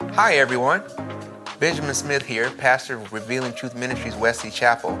Hi everyone, Benjamin Smith here, pastor of Revealing Truth Ministries, Wesley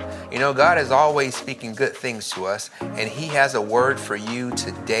Chapel. You know, God is always speaking good things to us, and He has a word for you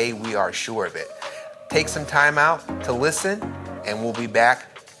today. We are sure of it. Take some time out to listen, and we'll be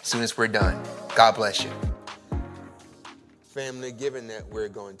back as soon as we're done. God bless you. Family, given that we're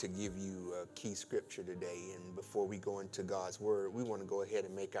going to give you a key scripture today, and before we go into God's word, we want to go ahead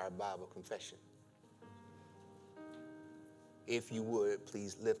and make our Bible confession. If you would,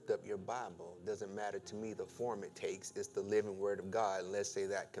 please lift up your Bible. Doesn't matter to me the form it takes. It's the living word of God. Let's say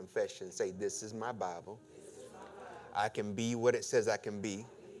that confession. Say, this is my Bible. I can be what it says I can be.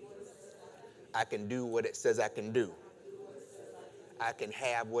 I can do what it says I can do. I can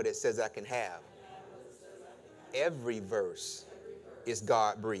have what it says I can have. Every verse is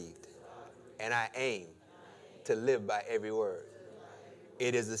God-breathed, and I aim to live by every word.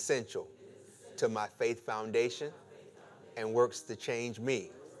 It is essential to my faith foundation and works to change me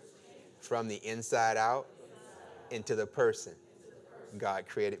from the inside out into the person God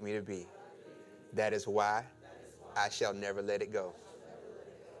created me to be. That is why I shall never let it go.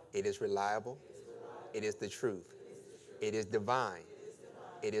 It is reliable. It is the truth. It is divine.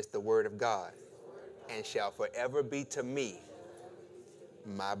 It is the word of God, and shall forever be to me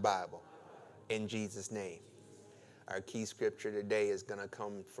my Bible. In Jesus' name. Our key scripture today is going to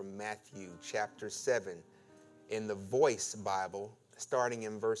come from Matthew chapter 7 in the Voice Bible, starting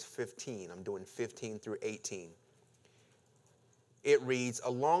in verse 15. I'm doing 15 through 18. It reads,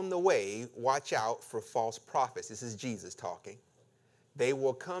 along the way, watch out for false prophets. This is Jesus talking. They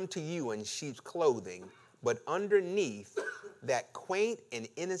will come to you in sheep's clothing, but underneath that quaint and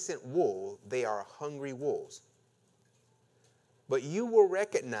innocent wool, they are hungry wolves. But you will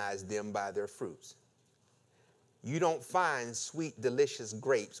recognize them by their fruits. You don't find sweet, delicious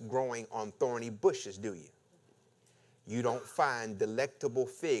grapes growing on thorny bushes, do you? You don't find delectable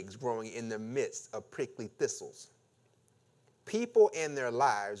figs growing in the midst of prickly thistles. People and their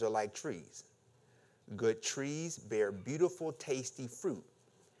lives are like trees. Good trees bear beautiful, tasty fruit,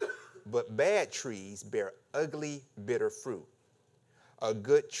 but bad trees bear ugly, bitter fruit. A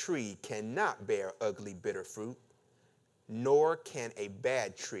good tree cannot bear ugly, bitter fruit, nor can a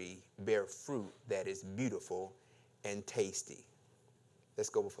bad tree bear fruit that is beautiful and tasty. Let's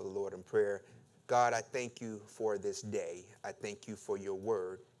go before the Lord in prayer. God, I thank you for this day. I thank you for your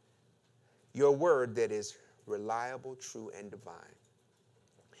word that is reliable, true, and divine.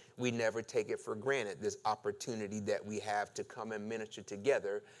 We never take it for granted, this opportunity that we have to come and minister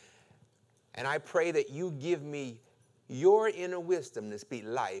together. And I pray that you give me your inner wisdom to speak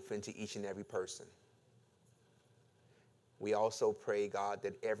life into each and every person. We also pray, God,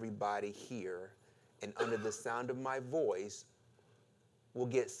 that everybody here and under the sound of my voice will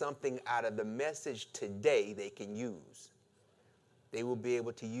get something out of the message today they can use. They will be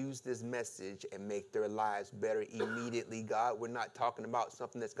able to use this message and make their lives better immediately. God, we're not talking about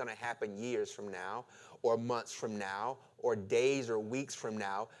something that's going to happen years from now or months from now or days or weeks from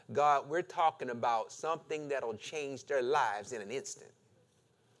now. God, we're talking about something that'll change their lives in an instant.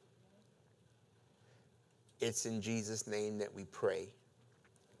 It's in Jesus' name that we pray.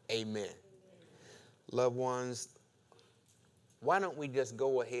 Amen. Loved ones, why don't we just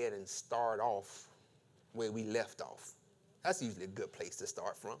go ahead and start off where we left off? That's usually a good place to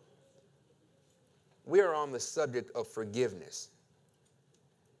start from. We are on the subject of forgiveness.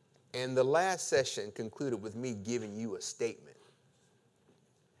 And the last session concluded with me giving you a statement.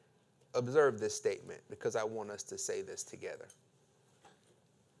 Observe this statement because I want us to say this together.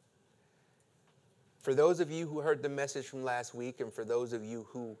 For those of you who heard the message from last week, and for those of you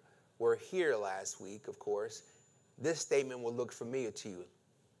who were here last week, of course, this statement will look familiar to you.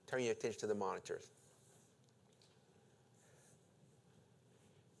 Turn your attention to the monitors.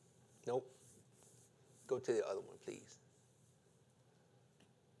 Nope. Go to the other one, please.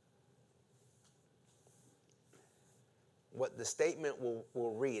 What the statement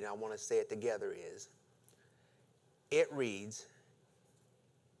will read, and I want to say it together, is, it reads,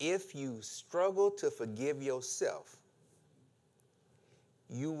 if you struggle to forgive yourself,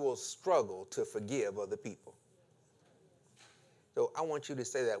 you will struggle to forgive other people. So I want you to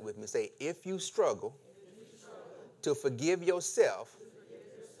say that with me. Say, if you struggle to forgive yourself,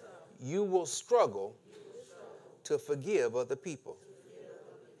 you will struggle to forgive other people.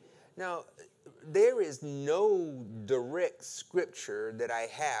 Now, there is no direct scripture that I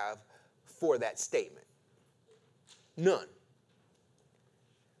have for that statement. None.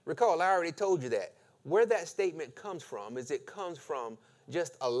 Recall, I already told you that. Where that statement comes from is it comes from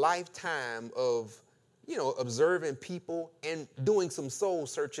just a lifetime of, observing people and doing some soul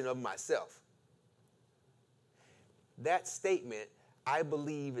searching of myself. That statement I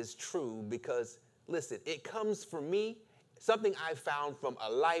believe is true because, listen, it comes from me, something I found from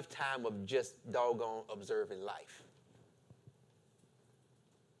a lifetime of just doggone observing life.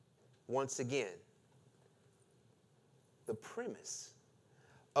 Once again, the premise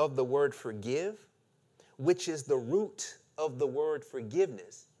of the word forgive, which is the root of the word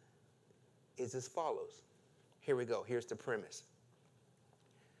forgiveness, is as follows. Here we go. Here's the premise.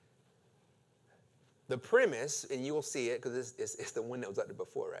 The premise, and you'll see it because it's the one that was up there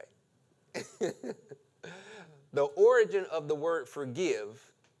before, right? The origin of the word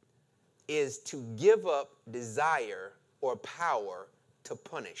forgive is to give up desire or power to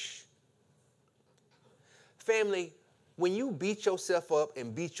punish. Family, when you beat yourself up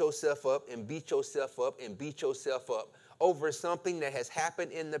and beat yourself up and beat yourself up and beat yourself up over something that has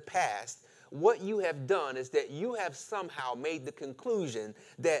happened in the past, what you have done is that you have somehow made the conclusion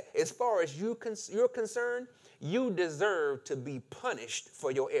that as far as you're concerned, you deserve to be punished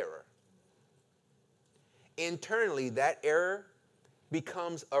for your error. Internally, that error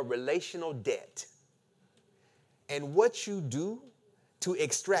becomes a relational debt. And what you do to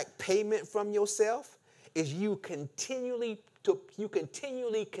extract payment from yourself is you continually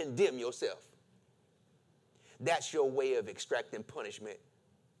condemn yourself. That's your way of extracting punishment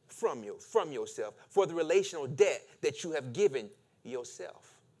from yourself for the relational debt that you have given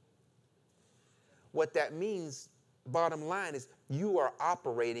yourself. What that means, bottom line, is you are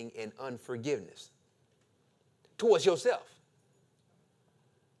operating in unforgiveness towards yourself.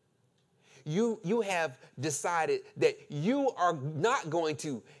 You have decided that you are not going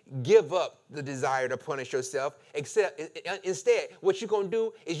to give up the desire to punish yourself, instead, what you're going to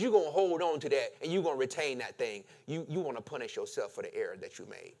do is you're going to hold on to that and you're going to retain that thing. You want to punish yourself for the error that you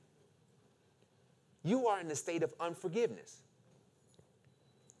made. You are in a state of unforgiveness.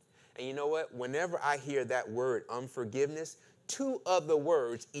 And you know what? Whenever I hear that word unforgiveness, two other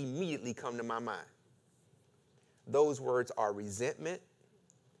words immediately come to my mind. Those words are resentment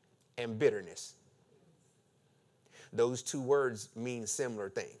and bitterness. Those two words mean similar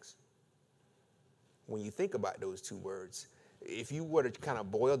things. When you think about those two words, if you were to kind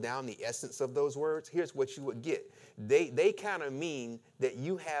of boil down the essence of those words, here's what you would get. They kind of mean that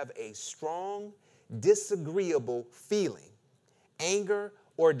you have a strong, disagreeable feeling, anger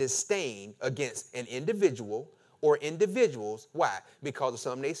or disdain against an individual or individuals. Why? Because of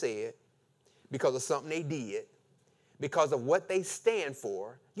something they said, because of something they did, because of what they stand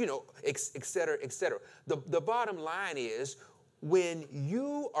for, et cetera, et cetera. The bottom line is, when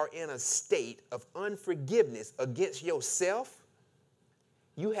you are in a state of unforgiveness against yourself,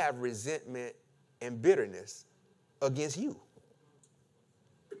 you have resentment and bitterness against you.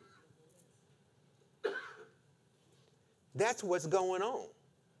 That's what's going on.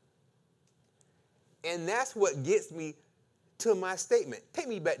 And that's what gets me to my statement. Take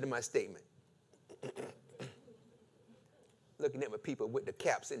me back to my statement. Looking at my people with the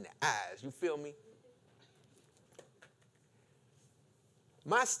caps in the eyes. You feel me?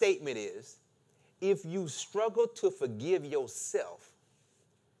 My statement is, if you struggle to forgive yourself,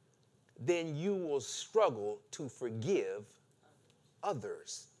 then you will struggle to forgive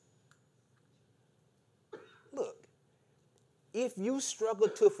others. Look, if you struggle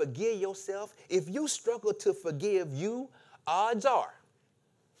to forgive yourself, if you struggle to forgive you, odds are,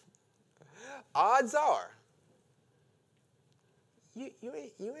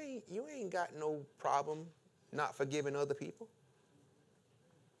 you ain't got no problem not forgiving other people.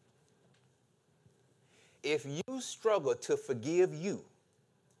 If you struggle to forgive you,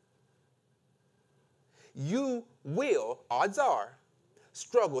 you will, odds are,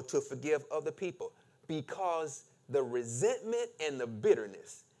 struggle to forgive other people, because the resentment and the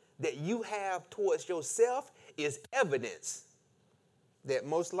bitterness that you have towards yourself is evidence that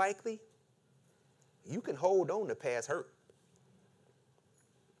most likely you can hold on to past hurt.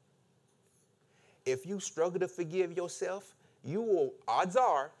 If you struggle to forgive yourself, you will, odds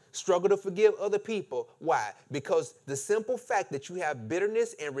are, struggle to forgive other people. Why? Because the simple fact that you have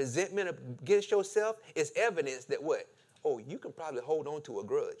bitterness and resentment against yourself is evidence that what? Oh, you can probably hold on to a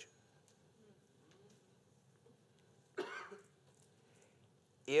grudge.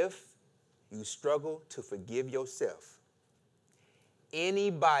 If you struggle to forgive yourself,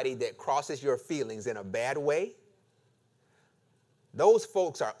 anybody that crosses your feelings in a bad way, those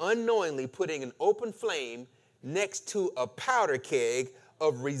folks are unknowingly putting an open flame next to a powder keg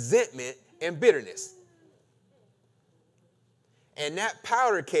of resentment and bitterness. And that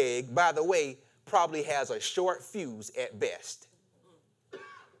powder keg, by the way, probably has a short fuse at best.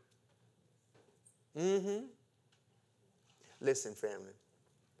 Listen, family.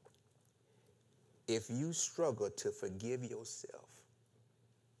 If you struggle to forgive yourself,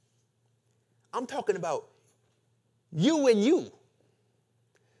 I'm talking about you and you.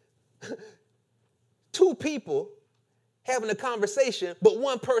 Two people having a conversation, but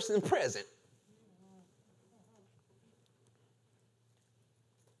one person present.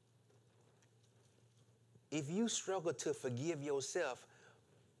 If you struggle to forgive yourself,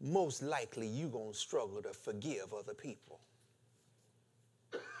 most likely you're going to struggle to forgive other people.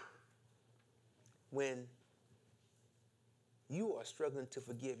 When you are struggling to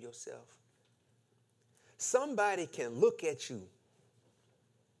forgive yourself, somebody can look at you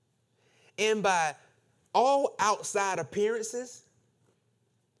and by all outside appearances,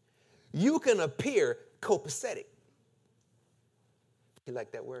 you can appear copacetic. You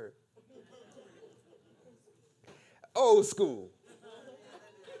like that word? Old school.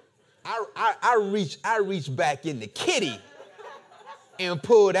 I reach back in the kitty and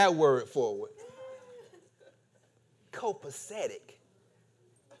pull that word forward. Copacetic.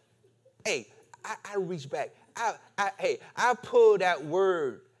 Hey, I reach back. I pull that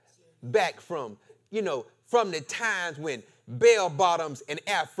word back from the times when bell bottoms and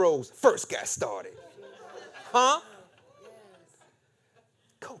afros first got started. Huh?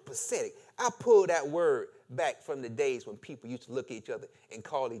 Copacetic. I pull that word back from the days when people used to look at each other and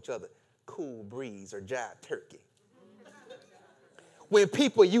call each other cool breeze or jive turkey. When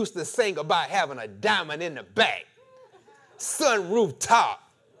people used to sing about having a diamond in the back, sunroof top,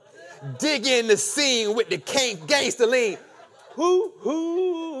 dig in the scene with the gangster lean. Hoo.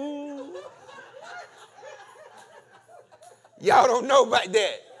 Y'all don't know about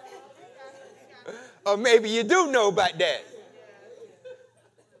that. Or maybe you do know about that.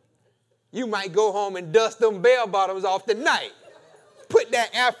 You might go home and dust them bell bottoms off tonight. Put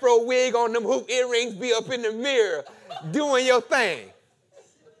that afro wig on, them hoop earrings, be up in the mirror doing your thing.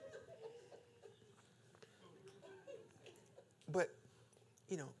 But,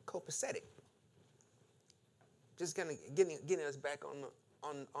 copacetic. Just kind of getting us back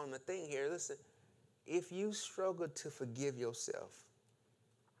on the thing here. Listen, if you struggle to forgive yourself,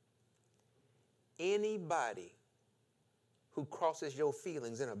 anybody who crosses your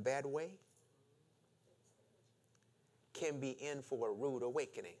feelings in a bad way can be in for a rude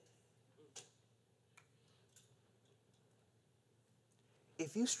awakening.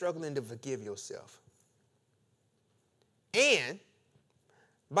 If you're struggling to forgive yourself, and,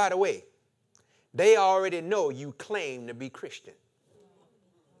 by the way, they already know you claim to be Christian.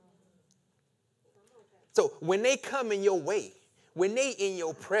 So when they come in your way, when they in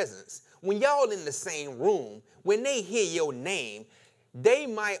your presence, when y'all in the same room, when they hear your name, they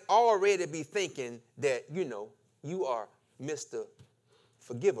might already be thinking that, you are Mr.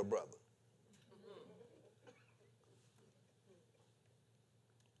 Forgiver Brother.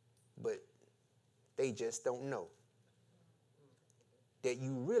 But they just don't know that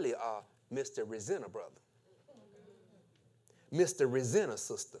you really are Mr. Resenter Brother, Mr. Resenter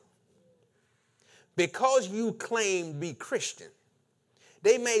Sister. Because you claim to be Christian,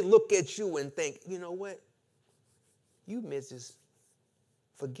 they may look at you and think, you know what? You Mrs.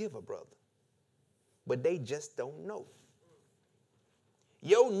 Forgiver Brother. But they just don't know.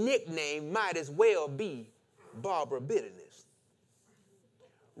 Your nickname might as well be Barbara Bitterness.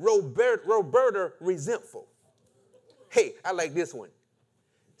 Roberta Resentful. Hey, I like this one.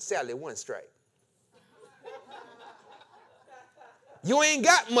 Sally One Strike. You ain't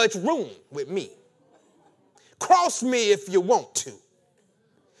got much room with me. Cross me if you want to.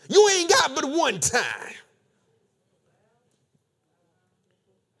 You ain't got but one time.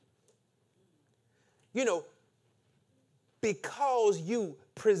 Because you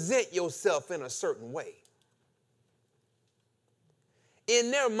present yourself in a certain way.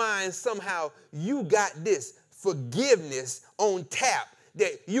 In their minds, somehow, you got this forgiveness on tap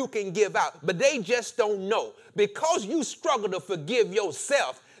that you can give out. But they just don't know. Because you struggle to forgive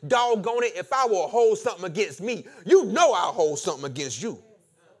yourself, doggone it, if I will hold something against me, you know I'll hold something against you.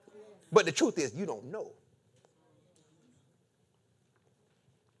 But the truth is, you don't know.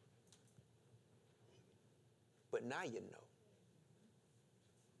 But now you know.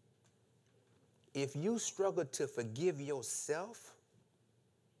 If you struggle to forgive yourself,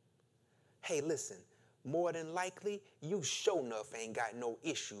 hey, listen, more than likely, you sure enough ain't got no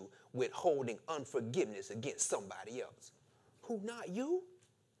issue with holding unforgiveness against somebody else. Who, not you?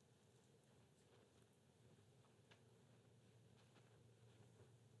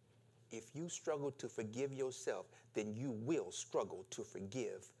 If you struggle to forgive yourself, then you will struggle to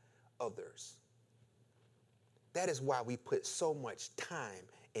forgive others. That is why we put so much time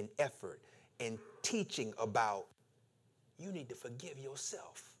and effort in teaching about you need to forgive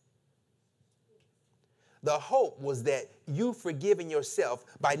yourself. The hope was that you forgiving yourself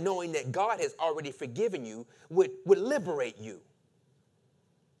by knowing that God has already forgiven you would liberate you.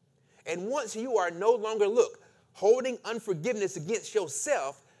 And once you are no longer, holding unforgiveness against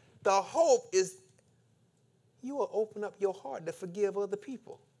yourself, the hope is you will open up your heart to forgive other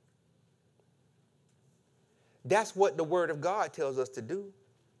people. That's what the Word of God tells us to do.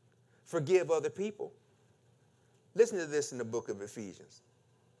 Forgive other people. Listen to this in the book of Ephesians.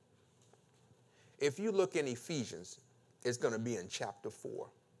 If you look in Ephesians, it's going to be in chapter 4.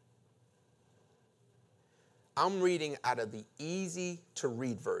 I'm reading out of the easy to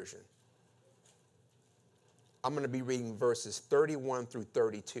read version. I'm going to be reading verses 31 through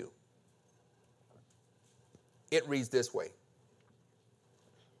 32. It reads this way.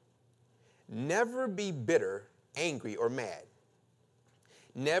 Never be bitter, angry, or mad.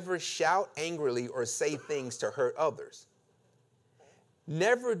 Never shout angrily or say things to hurt others.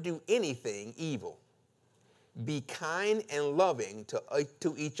 Never do anything evil. Be kind and loving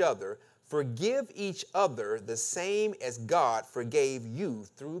to each other. Forgive each other the same as God forgave you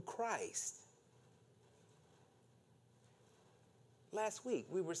through Christ. Last week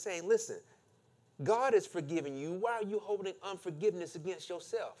we were saying, listen, God has forgiven you. Why are you holding unforgiveness against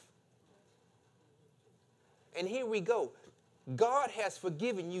yourself? And here we go. God has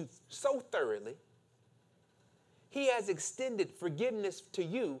forgiven you so thoroughly. He has extended forgiveness to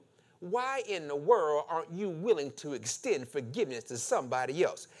you. Why in the world aren't you willing to extend forgiveness to somebody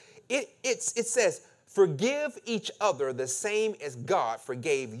else? It says, forgive each other the same as God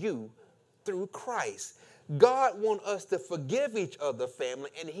forgave you through Christ. God wants us to forgive each other, family,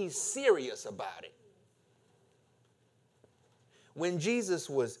 and he's serious about it. When Jesus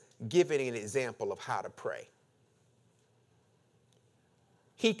was giving an example of how to pray,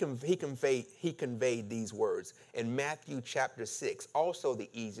 he conveyed these words in Matthew chapter 6, also the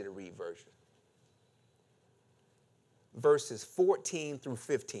easy to read version. Verses 14 through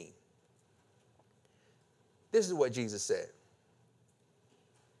 15. This is what Jesus said.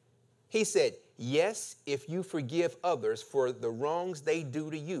 He said, yes, if you forgive others for the wrongs they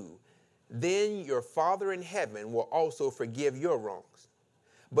do to you, then your Father in heaven will also forgive your wrongs.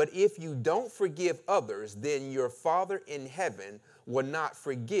 But if you don't forgive others, then your Father in heaven will not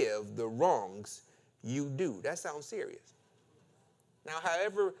forgive the wrongs you do. That sounds serious. Now,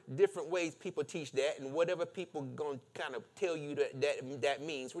 however different ways people teach that and whatever people going to kind of tell you that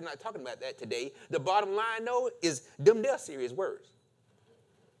means, we're not talking about that today. The bottom line, though, is they're serious words.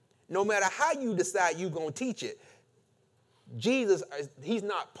 No matter how you decide you're going to teach it, Jesus, he's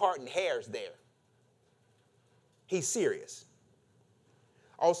not parting hairs there. He's serious.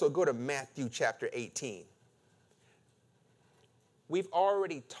 Also, go to Matthew chapter 18. We've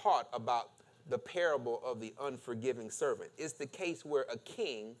already taught about the parable of the unforgiving servant. It's the case where a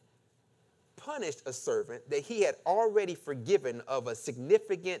king punished a servant that he had already forgiven of a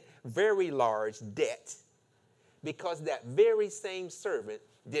significant, very large debt, because that very same servant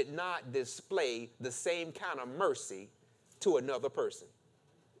did not display the same kind of mercy to another person.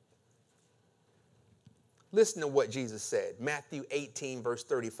 Listen to what Jesus said, Matthew 18, verse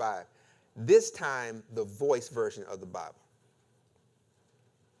 35. This time, the Voice version of the Bible.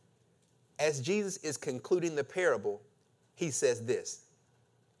 As Jesus is concluding the parable, he says this,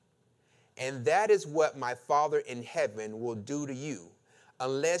 and that is what my Father in heaven will do to you,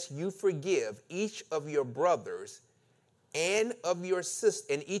 unless you forgive each of your brothers and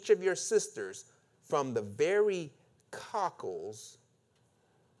each of your sisters from the very cockles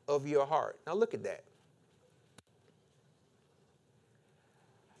of your heart. Now look at that.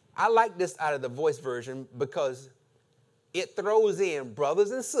 I like this out of the Voice version because it throws in brothers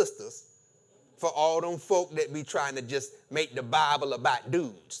and sisters for all them folk that be trying to just make the Bible about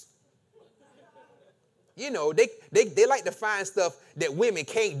dudes. You know, they like to find stuff that women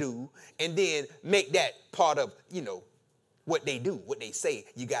can't do and then make that part of, what they do, what they say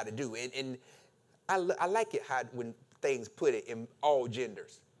you got to do. And I like it how when things put it in all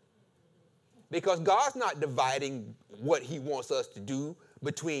genders. Because God's not dividing what he wants us to do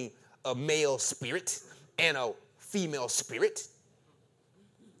between a male spirit and a female spirit.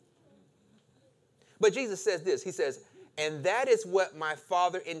 But Jesus says this, he says, and that is what my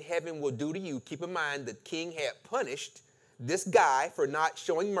Father in heaven will do to you. Keep in mind, the king had punished this guy for not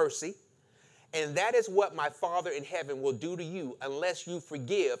showing mercy. And that is what my Father in heaven will do to you unless you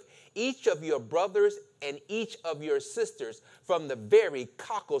forgive each of your brothers and each of your sisters from the very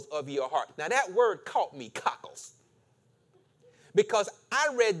cockles of your heart. Now that word caught me, cockles. Because I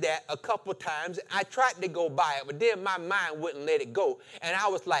read that a couple times. I tried to go by it, but then my mind wouldn't let it go. And I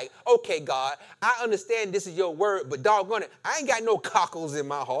was like, okay, God, I understand this is your word, but doggone it, I ain't got no cockles in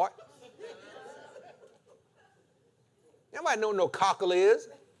my heart. Nobody know no cockle is.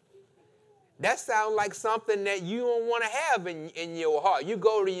 That sounds like something that you don't want to have in your heart. You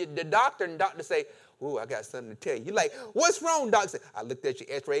go to the doctor and the doctor say, "Ooh, I got something to tell you." You're like, "What's wrong, doctor?" Say, "I looked at your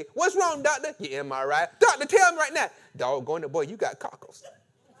x-ray." "What's wrong, doctor?" "Your MRI." "Doctor, tell me right now." "Doggone it, boy, you got cockles."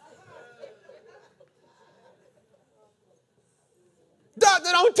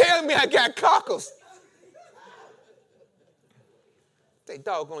 "Doctor, don't tell me I got cockles." Say,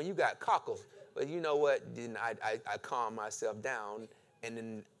 "Doggone, you got cockles." But you know what? Then I calmed myself down, and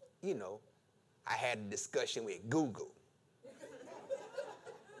then, I had a discussion with Google.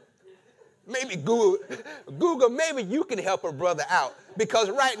 Maybe Google, maybe you can help a brother out. Because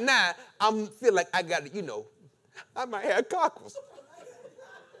right now, I feel like I got to, I might have cockles.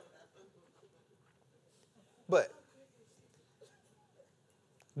 But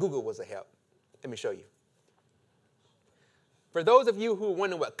Google was a help. Let me show you. For those of you who are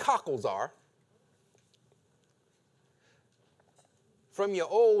wondering what cockles are, from your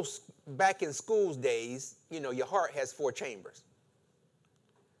old back in school's days, your heart has 4 chambers.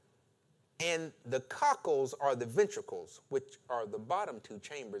 And the cockles are the ventricles, which are the bottom 2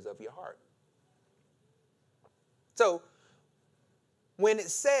 chambers of your heart. So when it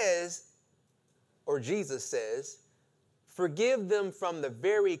says, or Jesus says, forgive them from the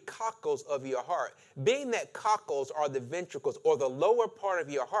very cockles of your heart, being that cockles are the ventricles or the lower part of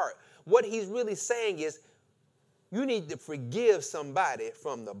your heart, what he's really saying is you need to forgive somebody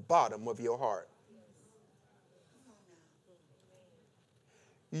from the bottom of your heart.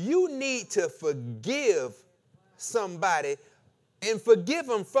 You need to forgive somebody and forgive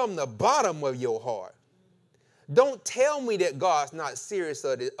them from the bottom of your heart. Don't tell me that God's not serious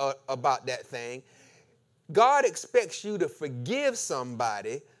about that thing. God expects you to forgive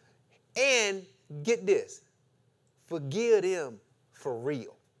somebody and, get this, forgive them for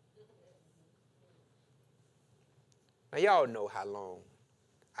real. Now, y'all know how long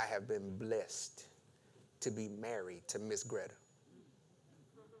I have been blessed to be married to Miss Greta.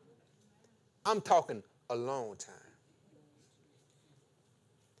 I'm talking a long time.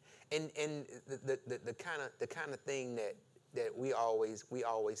 And the kind of thing that we always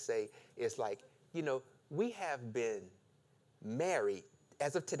say is like, we have been married,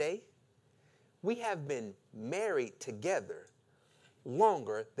 as of today, we have been married together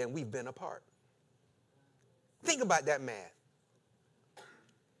longer than we've been apart. Think about that math.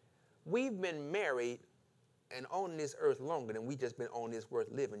 We've been married and on this earth longer than we just been on this earth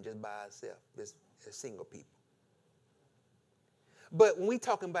living just by ourselves, as single people. But when we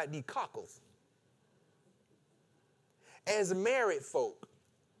talking about these cockles, as married folk,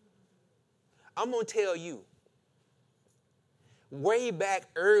 I'm going to tell you, way back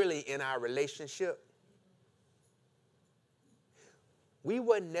early in our relationship, we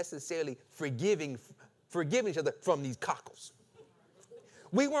wasn't necessarily forgiving each other from these cockles.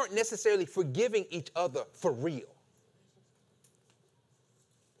 We weren't necessarily forgiving each other for real.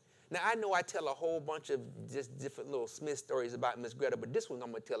 Now, I know I tell a whole bunch of just different little Smith stories about Miss Greta, but this one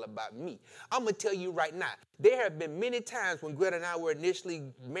I'm going to tell about me. I'm going to tell you right now, there have been many times when Greta and I were initially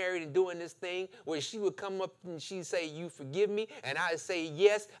married and doing this thing where she would come up and she'd say, "You forgive me?" And I'd say,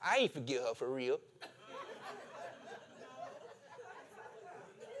 "Yes, I ain't forgive her for real."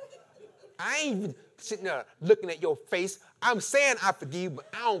 I ain't even sitting there looking at your face. I'm saying I forgive you, but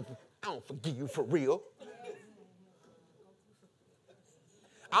I don't forgive you for real.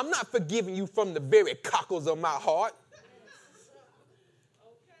 I'm not forgiving you from the very cockles of my heart.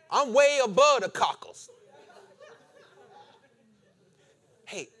 I'm way above the cockles.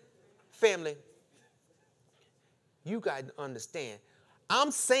 Hey, family, you got to understand.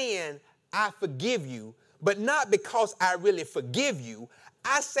 I'm saying I forgive you, but not because I really forgive you.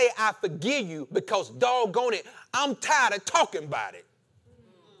 I say I forgive you because, doggone it, I'm tired of talking about it.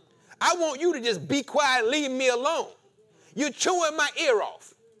 I want you to just be quiet and leave me alone. You're chewing my ear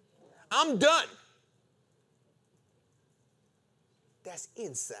off. I'm done. That's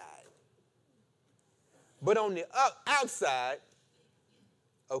inside. But on the outside,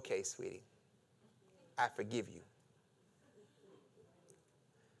 okay, sweetie, I forgive you.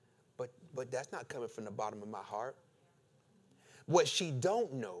 But that's not coming from the bottom of my heart. What she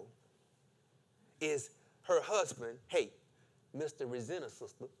don't know is her husband, hey, Mr. Resenter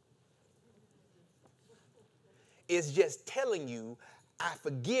sister, is just telling you, I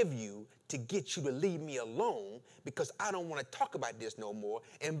forgive you to get you to leave me alone because I don't want to talk about this no more.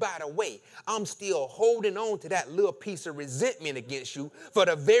 And by the way, I'm still holding on to that little piece of resentment against you for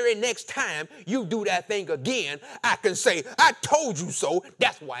the very next time you do that thing again, I can say, I told you so.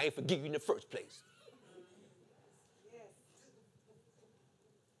 That's why I ain't forgive you in the first place.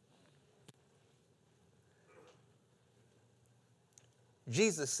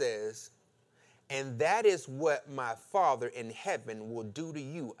 Jesus says, and that is what my Father in heaven will do to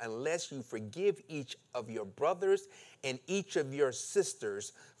you unless you forgive each of your brothers and each of your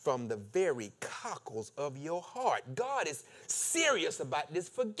sisters from the very cockles of your heart. God is serious about this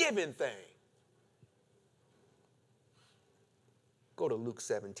forgiving thing. Go to Luke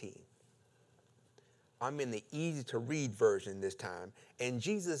 17. I'm in the easy to read version this time, and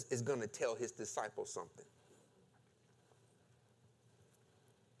Jesus is going to tell his disciples something.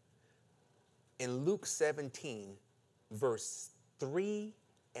 In Luke 17, verse 3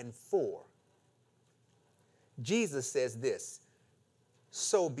 and 4, Jesus says this,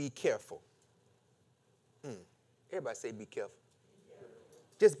 so be careful. Everybody say be careful.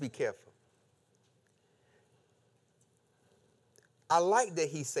 Just be careful. I like that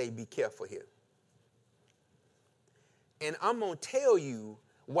he say be careful here. And I'm going to tell you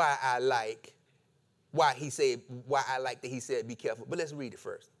why I like that he said be careful. But let's read it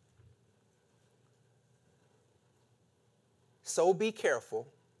first. So be careful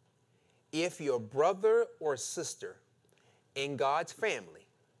if your brother or sister in God's family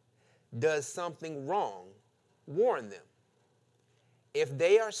does something wrong, warn them. If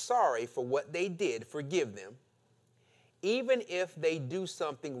they are sorry for what they did, forgive them. Even if they do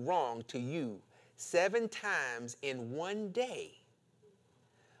something wrong to you 7 times in one day,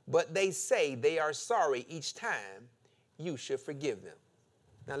 but they say they are sorry each time, you should forgive them.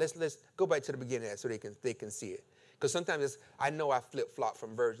 Now let's go back to the beginning of that so they can see it. Because sometimes I know I flip-flop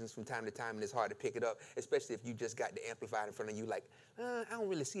from versions from time to time, and it's hard to pick it up, especially if you just got the Amplified in front of you like, I don't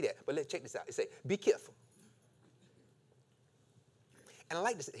really see that. But let's check this out. It say, be careful. And I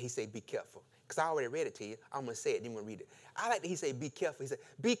like this. He say, be careful. Because I already read it to you. I'm going to say it, then I'm going to read it. I like that he say, be careful. He said,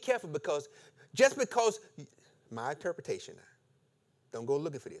 be careful because just because, my interpretation now. Don't go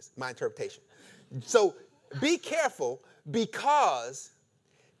looking for this. My interpretation. So be careful because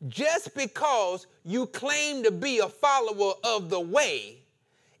just because you claim to be a follower of the way,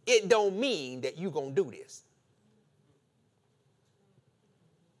 it don't mean that you're going to do this.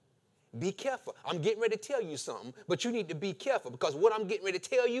 Be careful. I'm getting ready to tell you something, but you need to be careful because what I'm getting ready to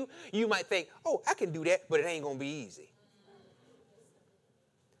tell you, you might think, oh, I can do that, but it ain't going to be easy.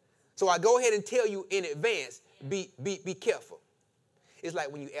 So I go ahead and tell you in advance, be careful. It's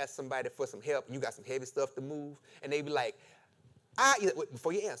like when you ask somebody for some help and you got some heavy stuff to move, and they be like,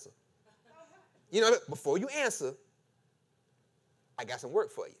 before you answer. Before you answer, I got some work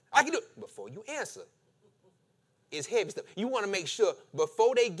for you. I can do it before you answer. It's heavy stuff. You want to make sure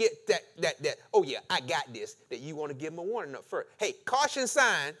before they get that, oh yeah, I got this, that you want to give them a warning up first. Hey, caution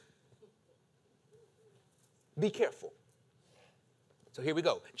sign, be careful. So here we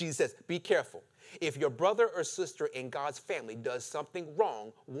go. Jesus says, be careful. If your brother or sister in God's family does something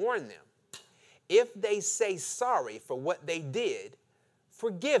wrong, warn them. If they say sorry for what they did,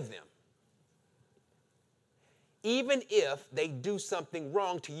 forgive them. Even if they do something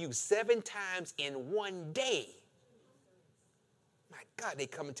wrong to you 7 times in one day. My God, they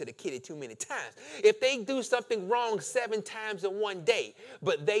coming to the kitty too many times. If they do something wrong 7 times in one day,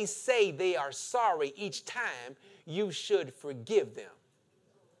 but they say they are sorry each time, you should forgive them.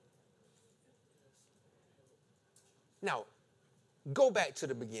 Now, go back to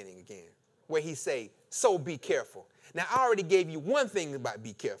the beginning again, where he say, so be careful. Now, I already gave you one thing about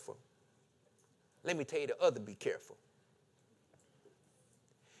be careful. Let me tell you the other be careful.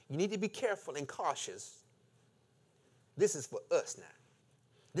 You need to be careful and cautious. This is for us now.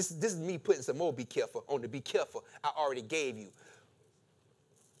 This is me putting some more be careful on the be careful I already gave you.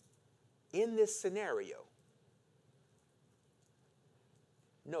 In this scenario,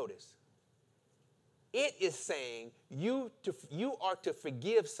 notice, it is saying you are to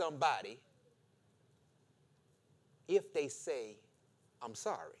forgive somebody if they say, I'm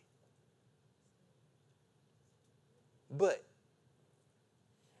sorry. But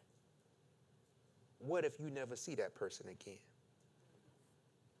what if you never see that person again?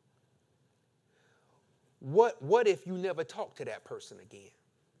 What if you never talk to that person again?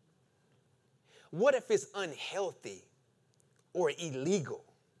 What if it's unhealthy or illegal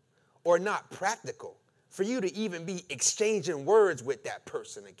or not practical for you to even be exchanging words with that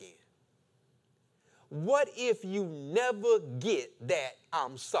person again? What if you never get that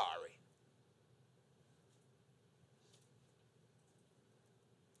I'm sorry?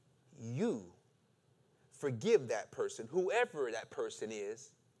 You forgive that person, whoever that person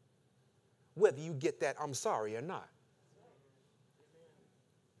is, whether you get that I'm sorry or not.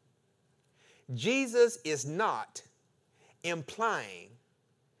 Jesus is not implying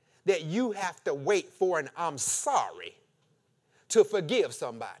that you have to wait for an I'm sorry to forgive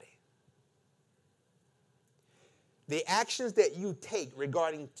somebody. The actions that you take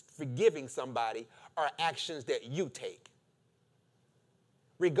regarding forgiving somebody are actions that you take,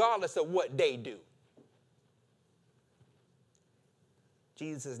 regardless of what they do.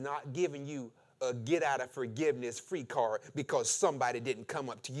 Jesus is not giving you a get out of forgiveness free card because somebody didn't come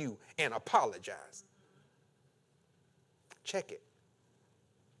up to you and apologize. Check it.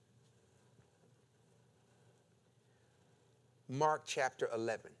 Mark chapter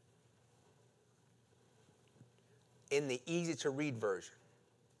 11. In the easy to read version.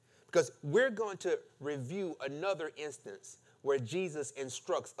 Because we're going to review another instance where Jesus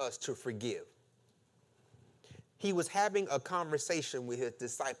instructs us to forgive. He was having a conversation with his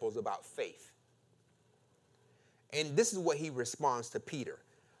disciples about faith. And this is what he responds to Peter.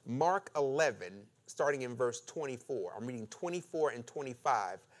 Mark 11, starting in verse 24. I'm reading 24 and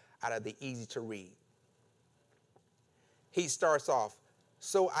 25 out of the easy to read. He starts off,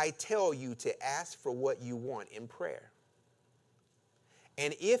 so I tell you to ask for what you want in prayer.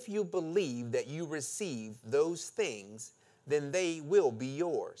 And if you believe that you receive those things, then they will be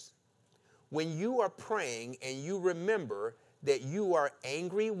yours. When you are praying and you remember that you are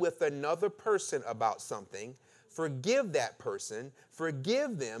angry with another person about something, forgive that person,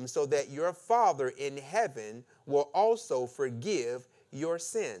 forgive them so that your Father in heaven will also forgive your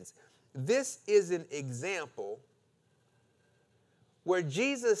sins. This is an example where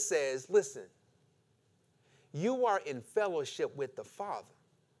Jesus says, listen, you are in fellowship with the Father.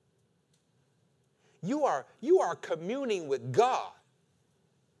 You are communing with God.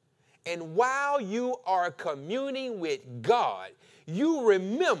 And while you are communing with God, you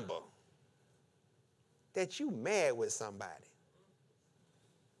remember that you mad with somebody.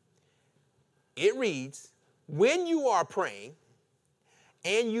 It reads, when you are praying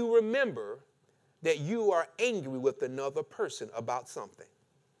and you remember that you are angry with another person about something.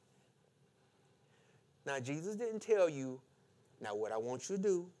 Now, Jesus didn't tell you, now what I want you to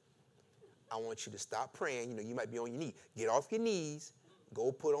do, I want you to stop praying. You know, you might be on your knee. Get off your knees.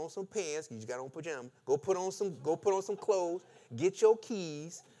 Go put on some pants. You just got on pajamas. Go put on some clothes. Get your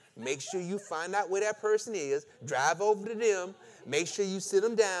keys. Make sure you find out where that person is. Drive over to them. Make sure you sit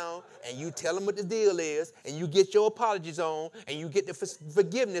them down and you tell them what the deal is, and you get your apologies on, and you get the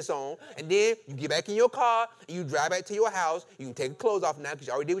forgiveness on, and then you get back in your car and you drive back to your house. You can take your clothes off now because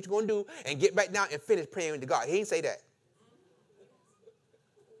you already did what you're going to do, and get back down and finish praying to God. He didn't say that.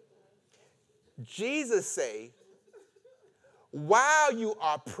 Jesus say, while you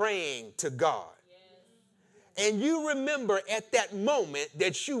are praying to God, and you remember at that moment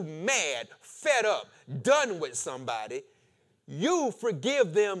that you mad, fed up, done with somebody, you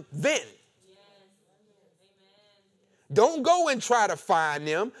forgive them then. Don't go and try to find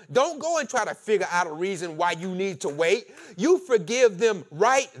them. Don't go and try to figure out a reason why you need to wait. You forgive them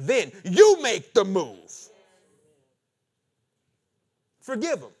right then. You make the move.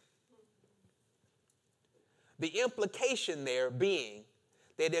 Forgive them. The implication there being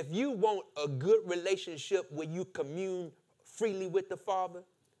that if you want a good relationship where you commune freely with the Father,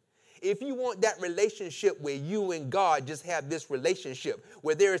 if you want that relationship where you and God just have this relationship,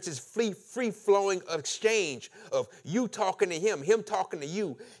 where there is this free-flowing exchange of you talking to him talking to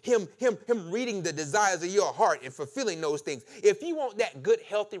you, him reading the desires of your heart and fulfilling those things. If you want that good,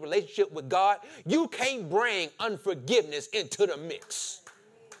 healthy relationship with God, you can't bring unforgiveness into the mix.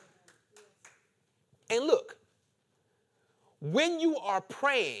 And look, when you are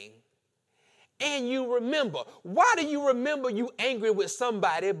praying and you remember, why do you remember you angry with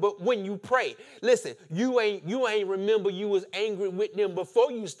somebody but when you pray? Listen, you ain't remember you was angry with them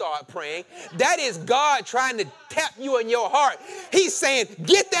before you start praying. That is God trying to tap you in your heart. He's saying,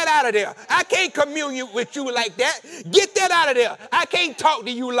 get that out of there. I can't commune with you like that. Get that out of there. I can't talk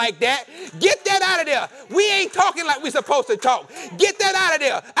to you like that. Get that out of there. We ain't talking like we're supposed to talk. Get that out of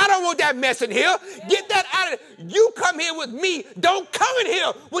there. I don't want that mess in here. Get that out of there. You come here with me. Don't come in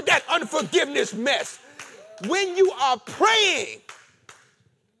here with that unforgiveness mess. When you are praying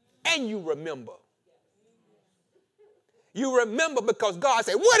and you remember because God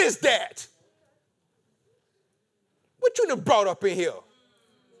said, what is that? What you done brought up in here?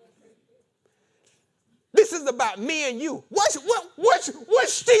 This is about me and you.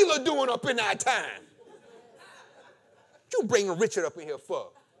 What's Sheila doing up in our time? What you bringing Richard up in here for?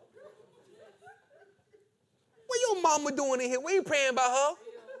 What your mama doing in here? We ain't praying about her.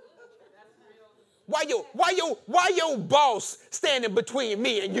 Why your boss standing between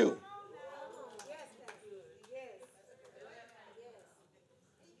me and you?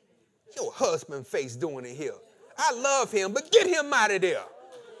 Your husband face doing in here. I love him, but get him out of there.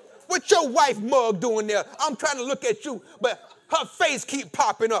 What your wife mug doing there? I'm trying to look at you, but her face keep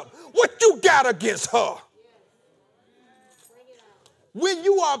popping up. What you got against her? When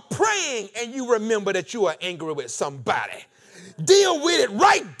you are praying and you remember that you are angry with somebody, deal with it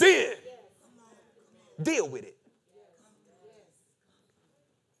right then. Deal with it.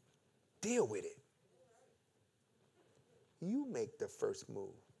 Deal with it. You make the first move.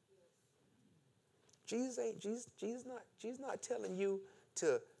 Jesus not telling you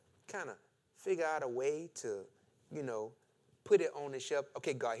to kind of figure out a way to, put it on the shelf.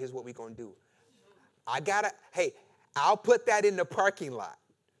 Okay, God, here's what we're going to do. I'll put that in the parking lot,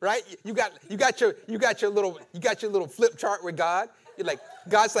 right? You got your little flip chart with God. You're like,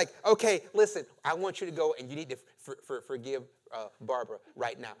 God's like, okay, listen, I want you to go and you need to forgive Barbara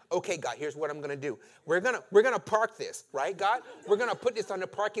right now. Okay, God, here's what I'm going to do. We're gonna park this, right, God? We're going to put this on the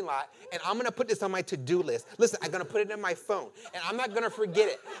parking lot, and I'm going to put this on my to-do list. Listen, I'm going to put it in my phone, and I'm not going to forget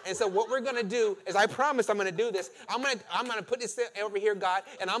it. And so what we're going to do is, I promise I'm going to do this. I'm going to put this over here, God,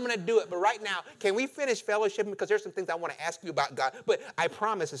 and I'm going to do it. But right now, can we finish fellowshipping? Because there's some things I want to ask you about, God. But I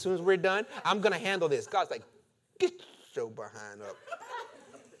promise, as soon as we're done, I'm going to handle this. God's like, get your behind up.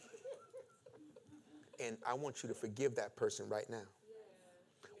 And I want you to forgive that person right now.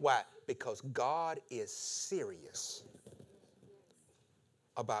 Why? Because God is serious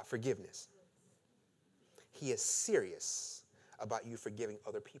about forgiveness. He is serious about you forgiving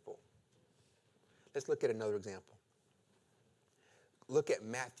other people. Let's look at another example. Look at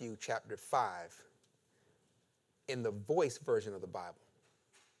Matthew chapter 5 in the Voice version of the Bible.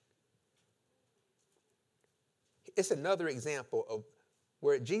 It's another example of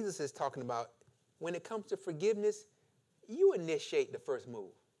where Jesus is talking about, when it comes to forgiveness, you initiate the first move.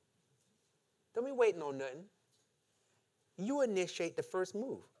 Don't be waiting on nothing. You initiate the first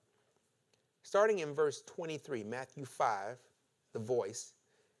move. Starting in verse 23, Matthew 5, the Voice.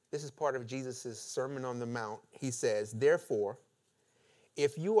 This is part of Jesus' Sermon on the Mount. He says, therefore,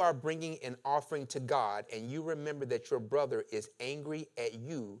 if you are bringing an offering to God and you remember that your brother is angry at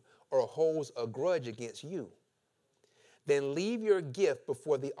you or holds a grudge against you, then leave your gift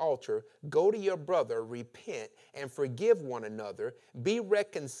before the altar, go to your brother, repent, and forgive one another, be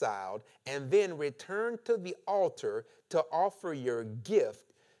reconciled, and then return to the altar to offer your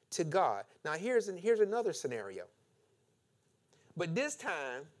gift to God. Now, here's another scenario. But this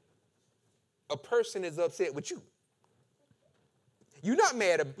time, a person is upset with you. You're not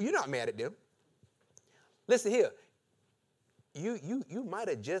mad at them. Listen here. You might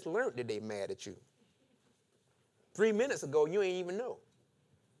have just learned that they're mad at you. 3 minutes ago, you ain't even know.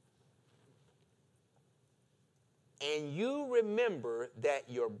 And you remember that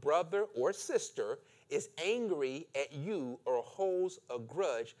your brother or sister is angry at you or holds a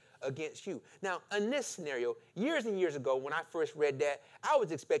grudge against you. Now, in this scenario, years and years ago, when I first read that, I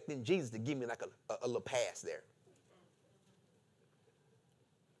was expecting Jesus to give me like a little pass there.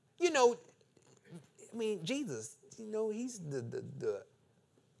 Jesus, he's the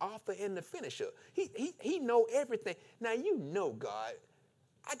author and the finisher. He know everything. Now, God,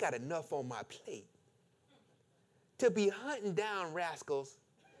 I got enough on my plate to be hunting down rascals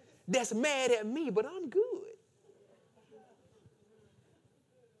that's mad at me, but I'm good.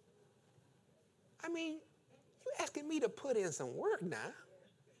 You asking me to put in some work now.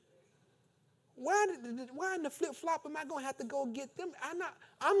 Why in the flip-flop am I going to have to go get them?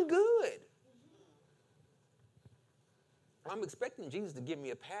 I'm good. I'm expecting Jesus to give me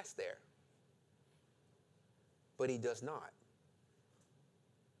a pass there. But he does not.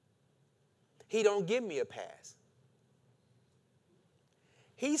 He don't give me a pass.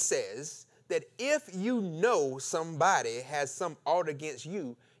 He says that if you know somebody has some ought against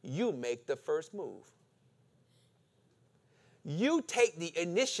you, you make the first move. You take the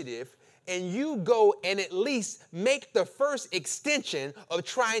initiative and you go and at least make the first extension of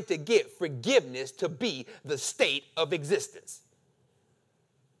trying to get forgiveness to be the state of existence.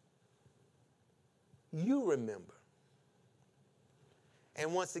 You remember.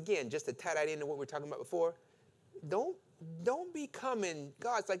 And once again, just to tie that into what we were talking about before, don't be coming,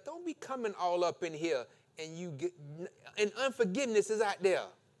 God's like, don't be coming all up in here and unforgiveness is out there.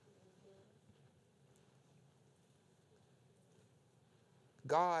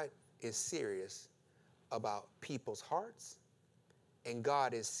 God is serious about people's hearts, and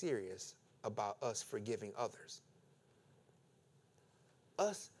God is serious about us forgiving others.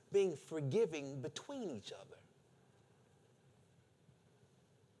 Us being forgiving between each other.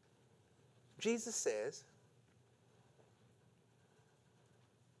 Jesus says,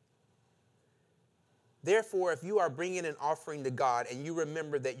 therefore, if you are bringing an offering to God and you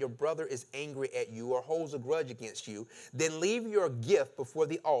remember that your brother is angry at you or holds a grudge against you, then leave your gift before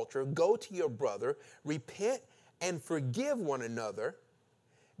the altar, go to your brother, repent and forgive one another,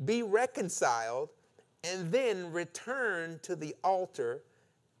 be reconciled, and then return to the altar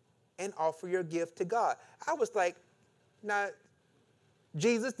and offer your gift to God. I was like, now,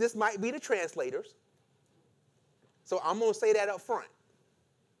 Jesus, this might be the translators, so I'm going to say that up front.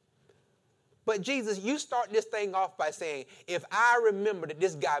 But Jesus, you start this thing off by saying, if I remember that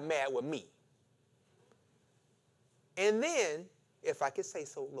this guy mad with me, and then, if I could say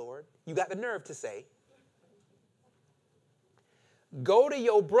so, Lord, you got the nerve to say, go to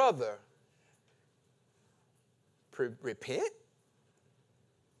your brother, repent?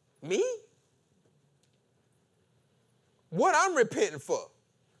 Me? What I'm repenting for?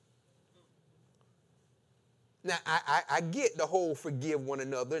 Now, I get the whole forgive one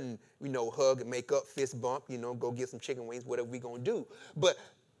another and, hug and make up, fist bump, go get some chicken wings, whatever we going to do. But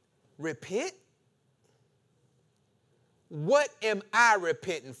repent? What am I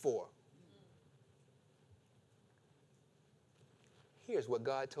repenting for? Here's what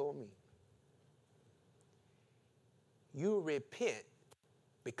God told me. You repent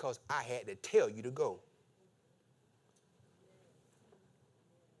because I had to tell you to go.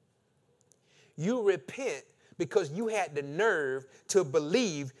 You repent because you had the nerve to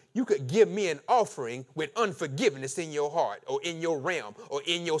believe you could give me an offering with unforgiveness in your heart or in your realm or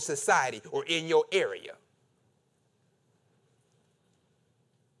in your society or in your area.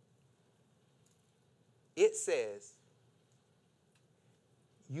 It says,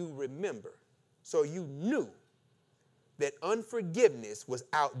 you remember. So you knew that unforgiveness was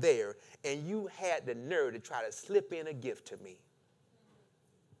out there and you had the nerve to try to slip in a gift to me.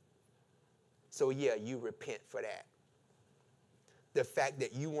 So yeah, you repent for that. The fact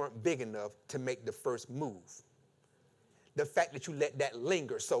that you weren't big enough to make the first move. The fact that you let that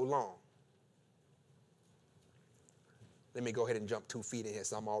linger so long. Let me go ahead and jump 2 feet in here,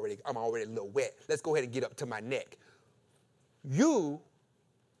 so I'm already a little wet. Let's go ahead and get up to my neck. You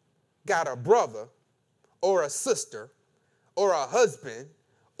got a brother or a sister or a husband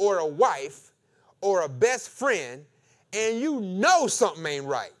or a wife or a best friend, and you know something ain't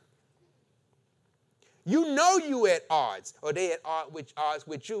right. You know you at odds, or they at odds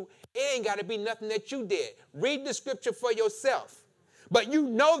with you. It ain't got to be nothing that you did. Read the scripture for yourself. But you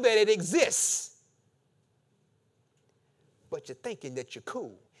know that it exists. But you're thinking that you're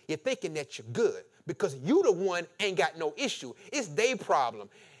cool. You're thinking that you're good because you the one ain't got no issue. It's their problem.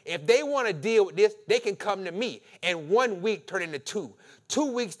 If they want to deal with this, they can come to me. And 1 week turn into 2.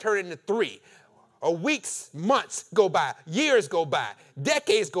 2 weeks turn into 3. Weeks, months go by, years go by,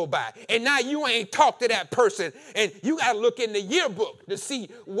 decades go by, and now you ain't talked to that person, and you got to look in the yearbook to see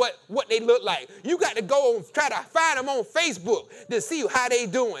what they look like. You got to go and try to find them on Facebook to see how they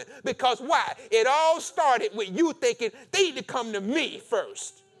doing. Because why? It all started with you thinking they need to come to me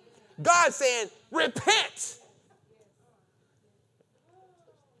first. God saying, repent.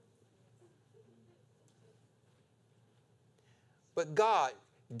 But God,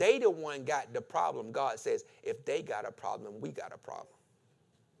 they the one got the problem. God says, if they got a problem, we got a problem.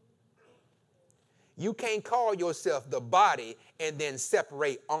 You can't call yourself the body and then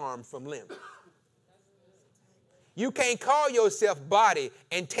separate arm from limb. You can't call yourself body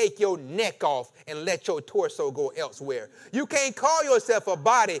and take your neck off and let your torso go elsewhere. You can't call yourself a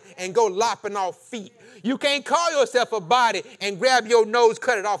body and go lopping off feet. You can't call yourself a body and grab your nose,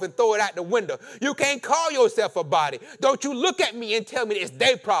 cut it off, and throw it out the window. You can't call yourself a body. Don't you look at me and tell me it's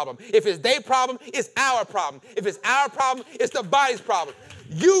their problem. If it's their problem, it's our problem. If it's our problem, it's the body's problem.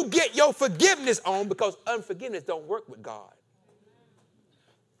 You get your forgiveness on because unforgiveness don't work with God.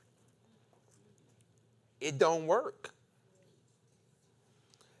 It don't work.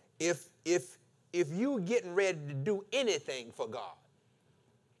 If you getting ready to do anything for God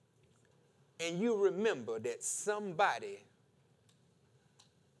and you remember that somebody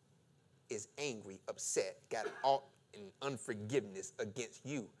is angry, upset, got an unforgiveness against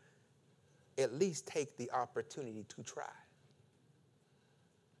you, at least take the opportunity to try.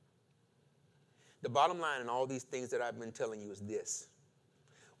 The bottom line in all these things that I've been telling you is this.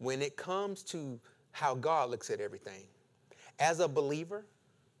 When it comes to how God looks at everything, as a believer,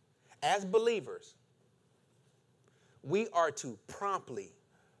 as believers, we are to promptly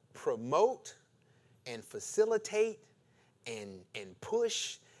promote and facilitate and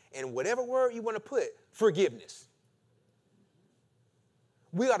push, and whatever word you want to put, forgiveness.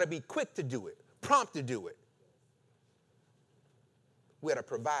 We ought to be quick to do it, prompt to do it. We ought to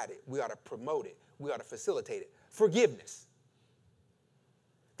provide it. We ought to promote it. We ought to facilitate it. Forgiveness.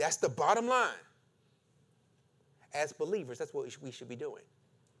 That's the bottom line. As believers, that's what we should be doing.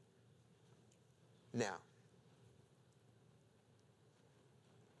 Now,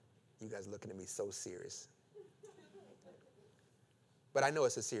 you guys are looking at me so serious. But I know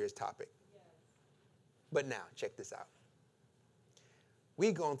it's a serious topic. But now, check this out.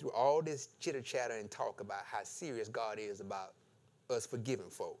 We've gone through all this chitter-chatter and talk about how serious God is about us forgiving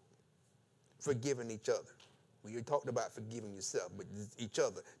folk, forgiving each other. We already talked about forgiving yourself, but each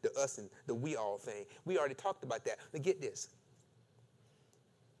other, the us and the we all thing. We already talked about that. But get this.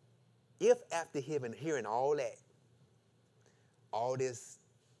 If after hearing all that, all this,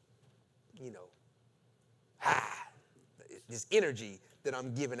 this energy that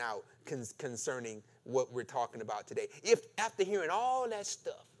I'm giving out concerning what we're talking about today, if after hearing all that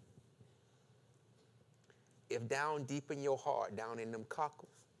stuff, if down deep in your heart, down in them cockles,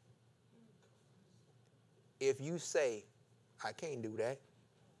 if you say, I can't do that.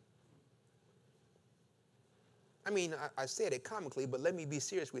 I mean, I said it comically, but let me be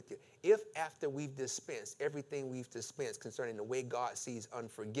serious with you. If after we've dispensed everything we've dispensed concerning the way God sees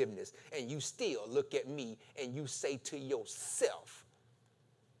unforgiveness, and you still look at me and you say to yourself,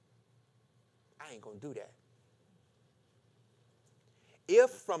 I ain't going to do that.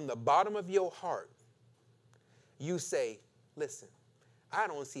 If from the bottom of your heart you say, listen, I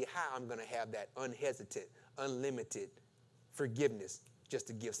don't see how I'm going to have that unhesitant, unlimited forgiveness just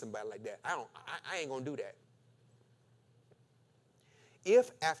to give somebody like that. I ain't going to do that.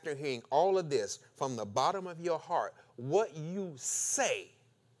 If after hearing all of this from the bottom of your heart, what you say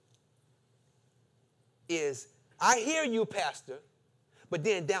is, I hear you, Pastor, but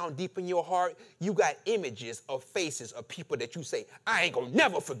then down deep in your heart, you got images of faces of people that you say, I ain't gonna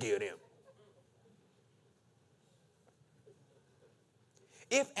never forgive them.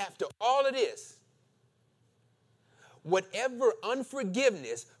 If after all of this, whatever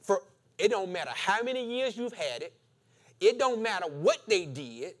unforgiveness, for it don't matter how many years you've had it, it don't matter what they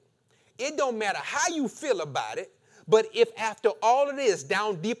did, it don't matter how you feel about it, but if after all of this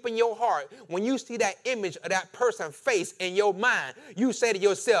down deep in your heart, when you see that image of that person's face in your mind, you say to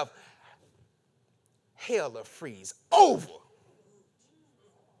yourself, hell will freeze over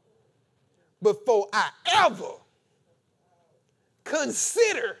before I ever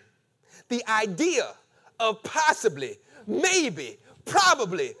consider the idea of possibly, maybe,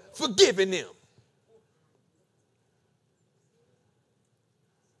 probably forgiving them.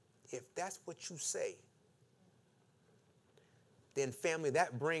 If that's what you say, then family,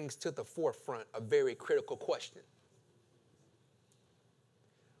 that brings to the forefront a very critical question.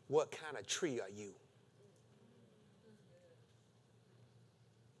 What kind of tree are you?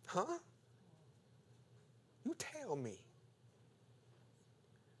 Huh? You tell me.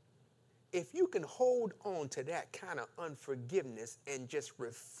 If you can hold on to that kind of unforgiveness and just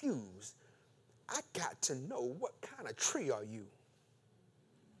refuse, I got to know, what kind of tree are you?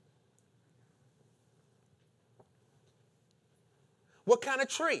 What kind of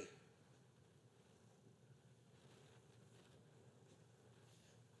tree?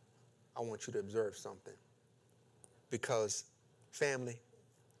 I want you to observe something. Because, family,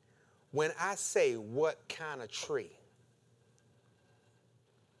 when I say what kind of tree,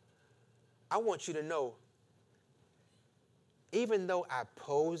 I want you to know, even though I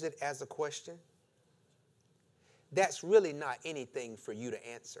pose it as a question, that's really not anything for you to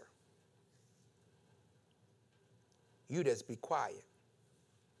answer. You just be quiet.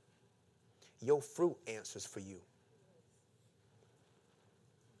 Your fruit answers for you.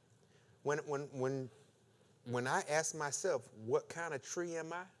 When I ask myself, what kind of tree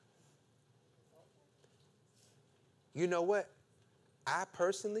am I? You know what? I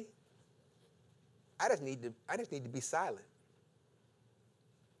personally, I just need to be silent.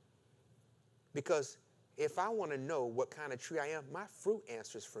 Because if I want to know what kind of tree I am, my fruit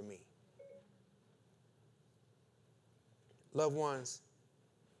answers for me. Loved ones,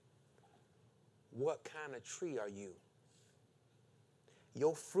 what kind of tree are you?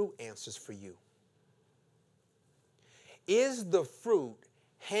 Your fruit answers for you. Is the fruit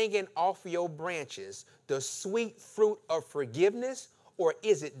hanging off your branches the sweet fruit of forgiveness, or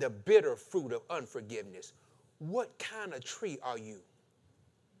is it the bitter fruit of unforgiveness? What kind of tree are you?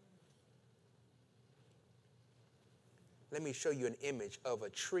 Let me show you an image of a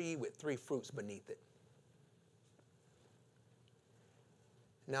tree with 3 fruits beneath it.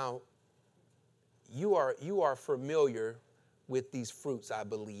 Now, you are familiar with these fruits, I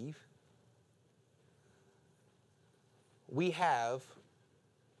believe. We have,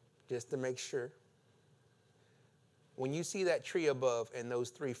 just to make sure, when you see that tree above and those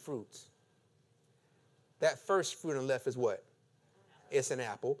 3 fruits, that first fruit on the left is what? It's an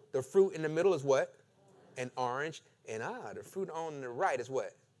apple. The fruit in the middle is what? An orange. And the fruit on the right is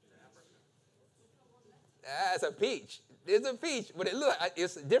what? That's a peach. It's a peach, but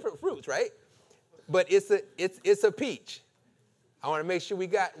it's different fruits, right? But it's a peach. I want to make sure we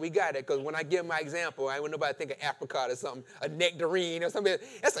got it, because when I give my example, I want nobody think of apricot or something, a nectarine or something.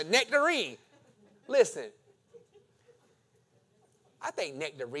 That's a nectarine. Listen, I think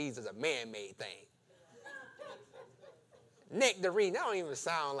nectarines is a man-made thing. Nectarine, that don't even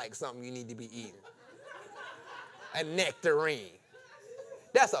sound like something you need to be eating. A nectarine.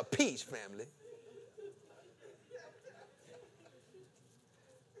 That's a peach, family.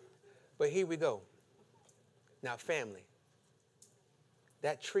 But here we go. Now, family,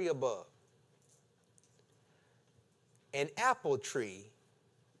 that tree above, an apple tree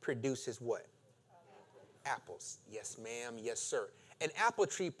produces what? Apples. Yes, ma'am. Yes, sir. An apple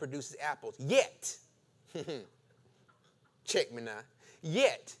tree produces apples. Yet, check me now,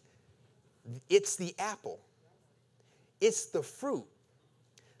 yet, it's the apple. It's the fruit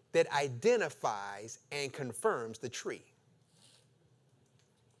that identifies and confirms the tree.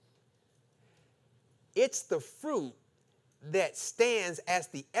 It's the fruit that stands as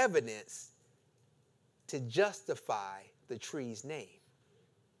the evidence to justify the tree's name.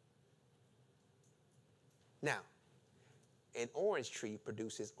 Now, an orange tree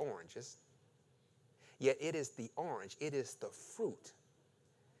produces oranges, yet it is the orange, it is the fruit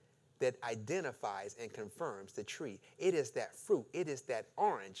that identifies and confirms the tree. It is that fruit, it is that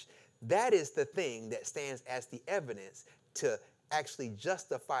orange. That is the thing that stands as the evidence to actually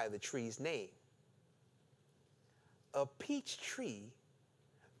justify the tree's name. A peach tree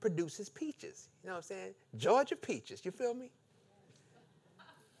produces peaches. You know what I'm saying? Georgia peaches, you feel me?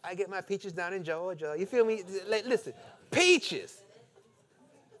 I get my peaches down in Georgia. You feel me? Listen, peaches.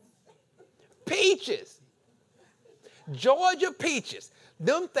 Peaches. Georgia peaches.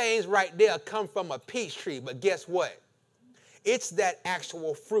 Them things right there come from a peach tree, but guess what? It's that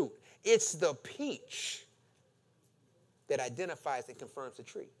actual fruit. It's the peach that identifies and confirms the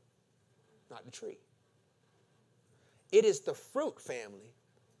tree, not the tree. It is the fruit, family,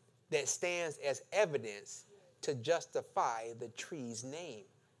 that stands as evidence to justify the tree's name.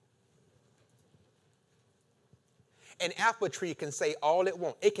 An apple tree can say all it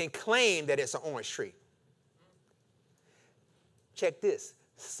wants. It can claim that it's an orange tree. Check this.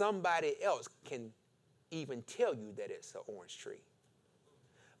 Somebody else can even tell you that it's an orange tree.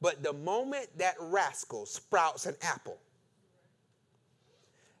 But the moment that rascal sprouts an apple,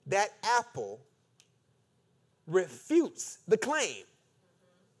 that apple refutes the claim.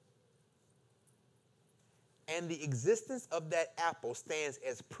 And the existence of that apple stands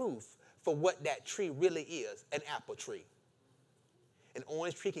as proof for what that tree really is, an apple tree. An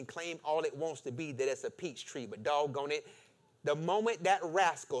orange tree can claim all it wants to be, that it's a peach tree, but doggone it, the moment that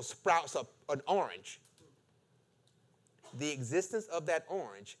rascal sprouts up an orange, the existence of that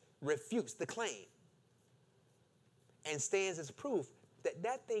orange refutes the claim and stands as proof that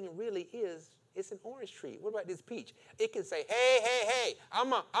that thing really is, it's an orange tree. What about this peach? It can say, hey,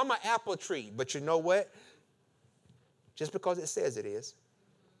 I'm an apple tree. But you know what? Just because it says it is,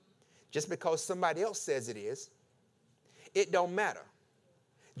 just because somebody else says it is, it don't matter.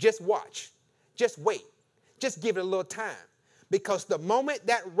 Just watch. Just wait. Just give it a little time. Because the moment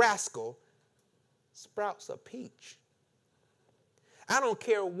that rascal sprouts a peach, I don't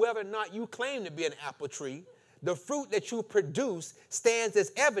care whether or not you claim to be an apple tree, the fruit that you produce stands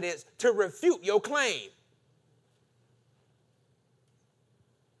as evidence to refute your claim.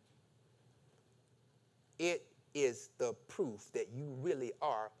 It is the proof that you really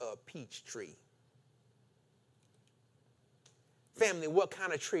are a peach tree. Family, what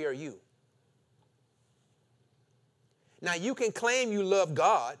kind of tree are you? Now, you can claim you love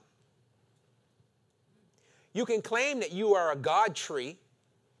God. You can claim that you are a God tree.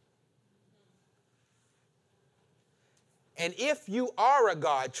 And if you are a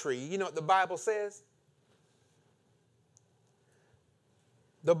God tree, you know what the Bible says?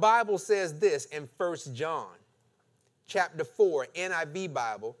 The Bible says this in 1 John chapter 4, NIV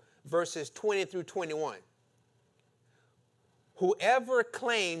Bible, verses 20 through 21. Whoever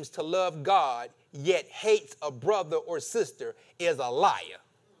claims to love God yet hates a brother or sister is a liar.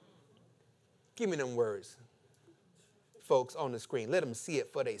 Give me them words, folks, on the screen. Let them see it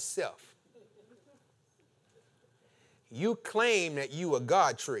for themselves. You claim that you a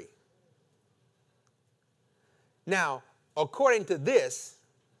God tree. Now, according to this,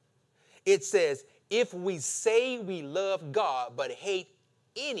 it says, if we say we love God but hate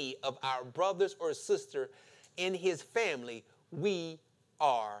any of our brothers or sisters in his family, we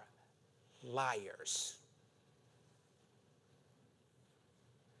are liars.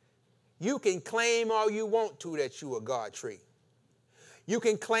 You can claim all you want to that you a God tree. You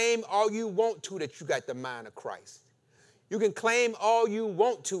can claim all you want to that you got the mind of Christ. You can claim all you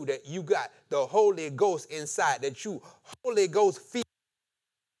want to that you got the Holy Ghost inside, that you Holy Ghost feel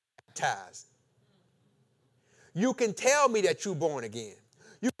baptized. You can tell me that you're born again.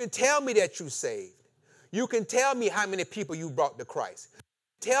 You can tell me that you're saved. You can tell me how many people you brought to Christ.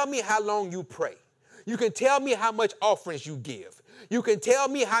 Tell me how long you pray. You can tell me how much offerings you give. You can tell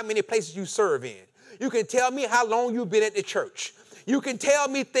me how many places you serve in. You can tell me how long you've been at the church. You can tell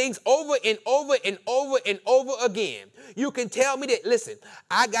me things over and over and over and over again. You can tell me that, listen,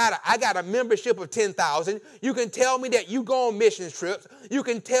 I got a membership of 10,000. You can tell me that you go on mission trips. You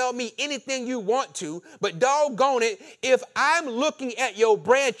can tell me anything you want to, but doggone it, if I'm looking at your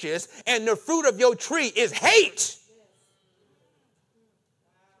branches and the fruit of your tree is hate,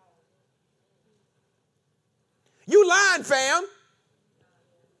 you lying, fam.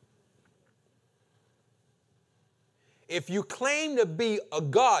 If you claim to be a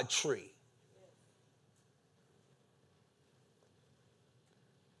God tree,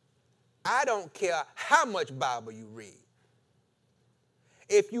 I don't care how much Bible you read.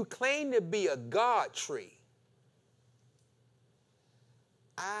 If you claim to be a God tree,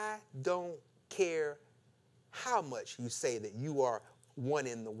 I don't care how much you say that you are one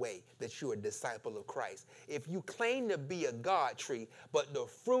in the way, that you're a disciple of Christ. If you claim to be a God tree, but the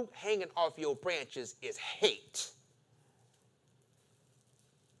fruit hanging off your branches is hate,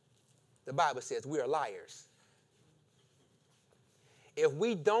 the Bible says we are liars. If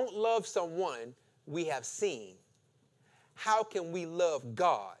we don't love someone we have seen, how can we love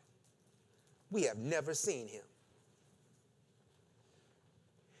God? We have never seen him.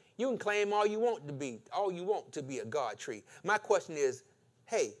 You can claim all you want to be a God tree. My question is,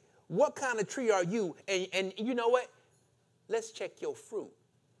 hey, what kind of tree are you? And you know what? Let's check your fruit.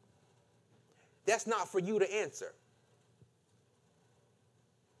 That's not for you to answer.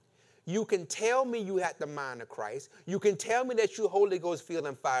 You can tell me you had the mind of Christ. You can tell me that you Holy Ghost filled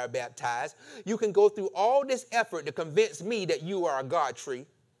and fire baptized. You can go through all this effort to convince me that you are a God tree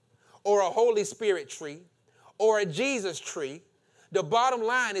or a Holy Spirit tree or a Jesus tree. The bottom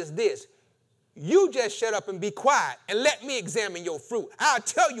line is this. You just shut up and be quiet and let me examine your fruit. I'll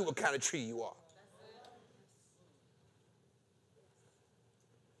tell you what kind of tree you are.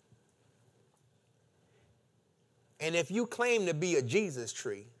 And if you claim to be a Jesus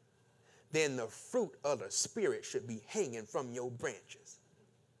tree, then the fruit of the Spirit should be hanging from your branches.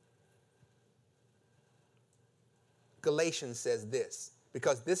 Galatians says this,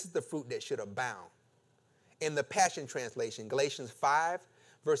 because this is the fruit that should abound. In the Passion Translation, Galatians 5,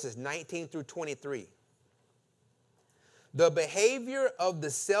 verses 19 through 23. The behavior of the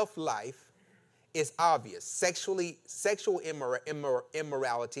self-life is obvious. Sexual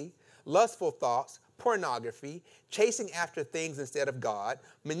immorality, lustful thoughts, pornography, chasing after things instead of God,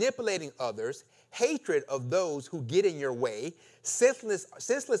 manipulating others, hatred of those who get in your way, senseless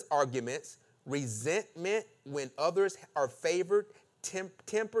arguments, resentment when others are favored,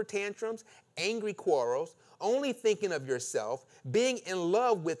 temper tantrums, angry quarrels, only thinking of yourself, being in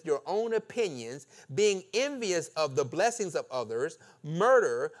love with your own opinions, being envious of the blessings of others,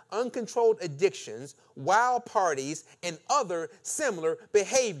 murder, uncontrolled addictions, wild parties, and other similar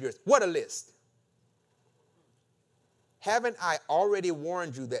behaviors. What a list. Haven't I already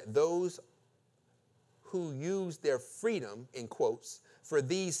warned you that those who use their freedom, in quotes, for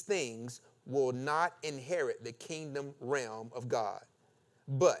these things will not inherit the kingdom realm of God?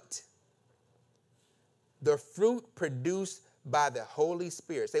 But the fruit produced by the Holy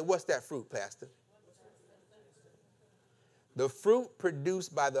Spirit. Say, what's that fruit, Pastor? The fruit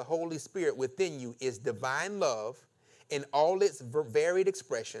produced by the Holy Spirit within you is divine love in all its varied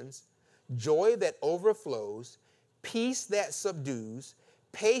expressions, joy that overflows, peace that subdues,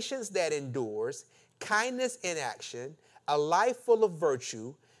 patience that endures, kindness in action, a life full of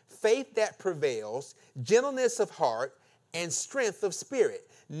virtue, faith that prevails, gentleness of heart, and strength of spirit.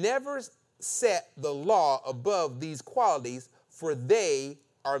 Never set the law above these qualities, for they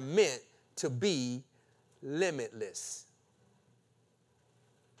are meant to be limitless.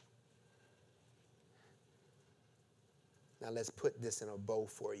 Now let's put this in a bow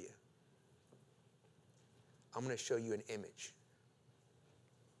for you. I'm going to show you an image.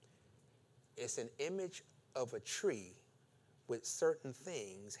 It's an image of a tree with certain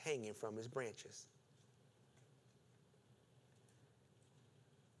things hanging from its branches.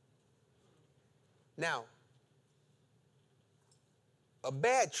 Now, a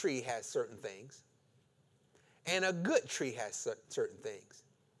bad tree has certain things, and a good tree has certain things.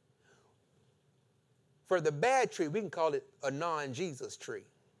 For the bad tree, we can call it a non-Jesus tree.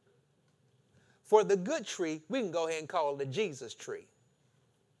 For the good tree, we can go ahead and call it a Jesus tree.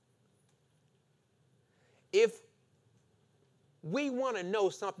 If we want to know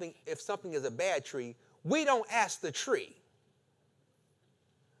something, if something is a bad tree, we don't ask the tree.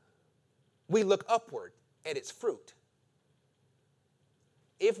 We look upward at its fruit.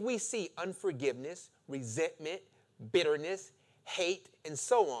 If we see unforgiveness, resentment, bitterness, hate, and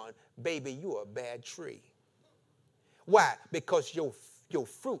so on, baby, you're a bad tree. Why? Because your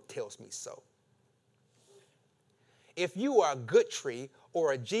fruit tells me so. If you are a good tree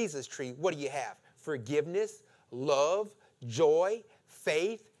or a Jesus tree, what do you have? Forgiveness, love, joy,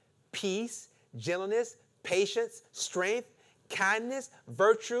 faith, peace, gentleness, patience, strength, kindness,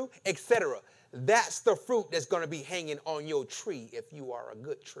 virtue, etc. That's the fruit that's going to be hanging on your tree if you are a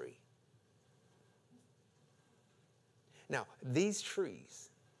good tree. Now, these trees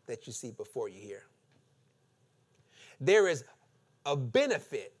that you see before you here, there is a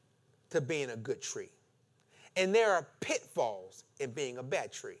benefit to being a good tree. And there are pitfalls in being a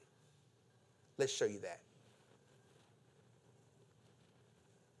bad tree. Let's show you that.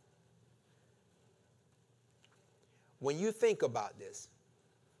 When you think about this,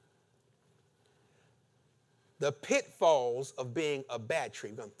 the pitfalls of being a bad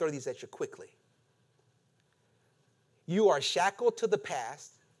tree, we're going to throw these at you quickly. You are shackled to the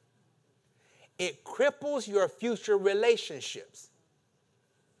past. It cripples your future relationships.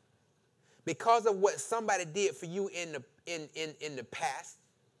 Because of what somebody did for you in the past,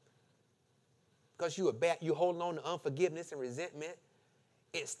 because you holding on to unforgiveness and resentment,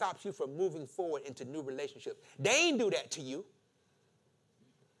 it stops you from moving forward into new relationships. They ain't do that to you,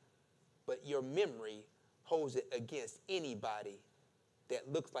 but your memory holds it against anybody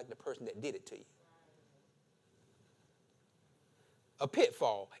that looks like the person that did it to you. A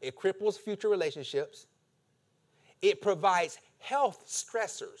pitfall. It cripples future relationships. It provides health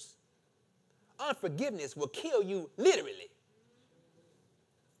stressors. Unforgiveness will kill you literally.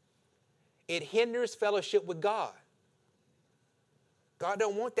 It hinders fellowship with God. God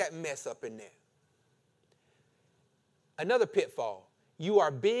don't want that mess up in there. Another pitfall. You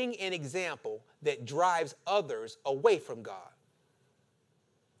are being an example that drives others away from God.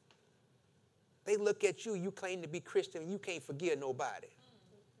 They look at you, you claim to be Christian, you can't forgive nobody.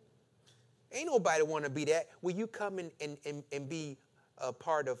 Ain't nobody want to be that. Will you come and be a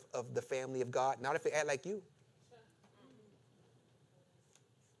part of the family of God? Not if they act like you.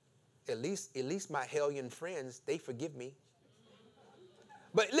 At least my hellion friends, they forgive me.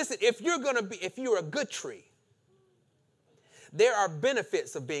 But listen, if you're a good tree, there are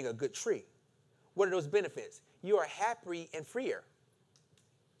benefits of being a good tree. What are those benefits? You are happy and freer.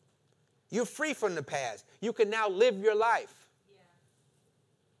 You're free from the past. You can now live your life.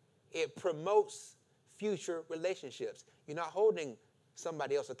 Yeah. It promotes future relationships. You're not holding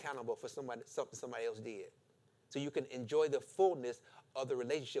somebody else accountable for something somebody else did. So you can enjoy the fullness of the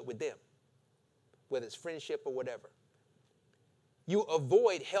relationship with them, whether it's friendship or whatever. You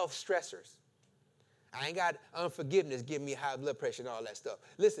avoid health stressors. I ain't got unforgiveness giving me high blood pressure and all that stuff.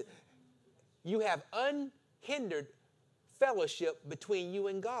 Listen, you have unhindered fellowship between you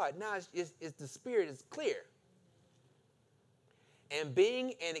and God. Now the spirit is clear. And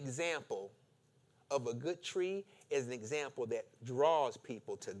being an example of a good tree is an example that draws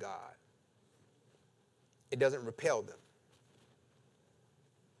people to God. It doesn't repel them.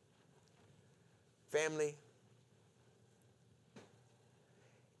 Family,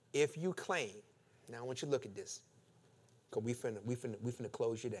 if you claim, now I want you to look at this, because we finna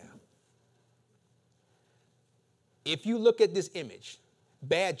close you down. If you look at this image,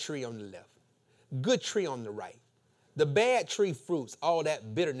 bad tree on the left, good tree on the right, the bad tree fruits, all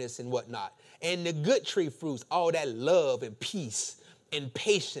that bitterness and whatnot, and the good tree fruits, all that love and peace and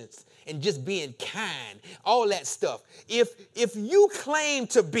patience and just being kind, all that stuff. If you claim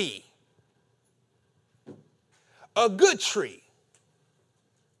to be a good tree,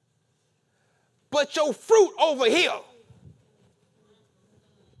 but your fruit over here,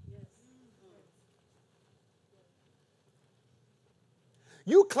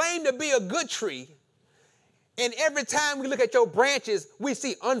 you claim to be a good tree, and every time we look at your branches, we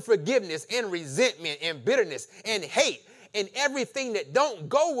see unforgiveness and resentment and bitterness and hate and everything that don't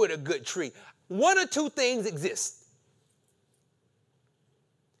go with a good tree. One or two things exist.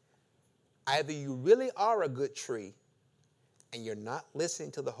 Either you really are a good tree and you're not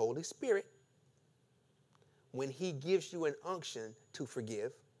listening to the Holy Spirit when he gives you an unction to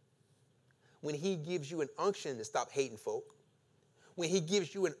forgive, when he gives you an unction to stop hating folk, when he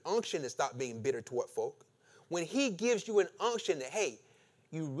gives you an unction to stop being bitter toward folk, when he gives you an unction that, hey,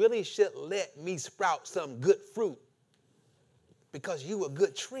 you really should let me sprout some good fruit because you a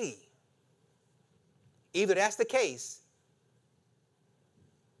good tree. Either that's the case,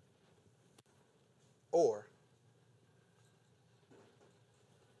 or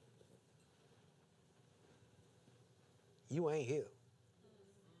You ain't here.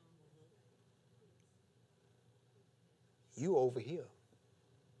 You over here.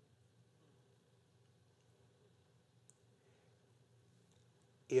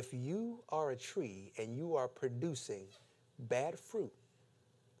 If you are a tree and you are producing bad fruit,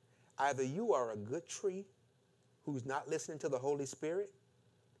 either you are a good tree who's not listening to the Holy Spirit,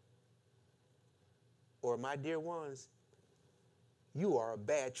 or my dear ones, you are a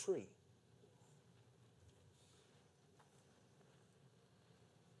bad tree.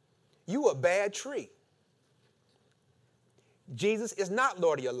 You a bad tree. Jesus is not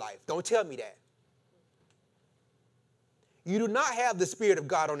Lord of your life. Don't tell me that. You do not have the Spirit of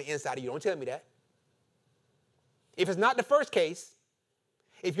God on the inside of you. Don't tell me that. If it's not the first case,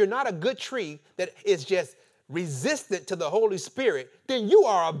 if you're not a good tree that is just resistant to the Holy Spirit, then you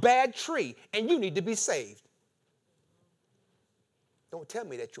are a bad tree and you need to be saved. Don't tell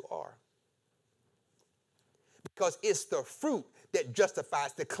me that you are. Because it's the fruit that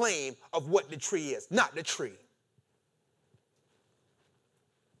justifies the claim of what the tree is, not the tree.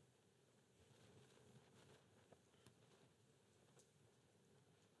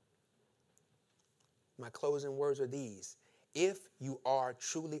 My closing words are these. If you are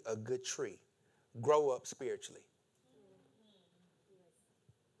truly a good tree, grow up spiritually.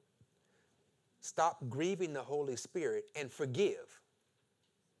 Stop grieving the Holy Spirit and forgive.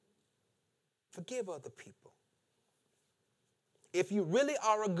 Forgive other people. If you really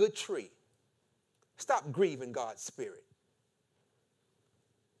are a good tree, stop grieving God's Spirit.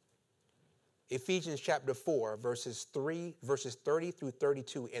 Ephesians chapter 4, verses 30 through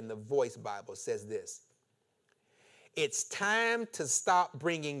 32 in the Voice Bible says this. It's time to stop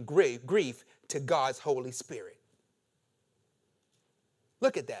bringing grief to God's Holy Spirit.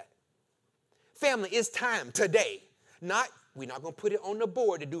 Look at that. Family, it's time today. We're not going to put it on the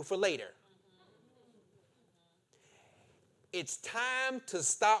board to do for later. It's time to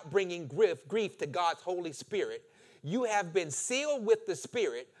stop bringing grief to God's Holy Spirit. You have been sealed with the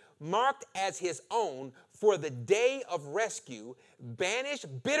Spirit, marked as his own for the day of rescue. Banish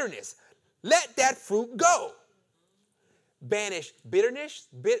bitterness. Let that fruit go. Banish bitterness,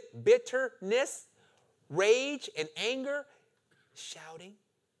 rage and anger, shouting.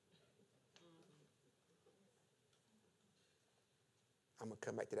 I'm going to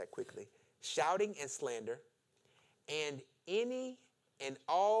come back to that quickly. Shouting and slander, and any and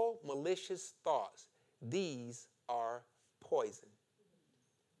all malicious thoughts. These are poison.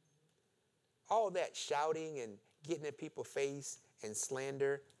 All that shouting and getting in people's face and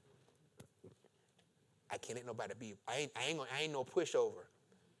slander, I can't let nobody be. I ain't no pushover.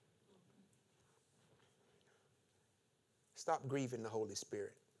 Stop grieving the Holy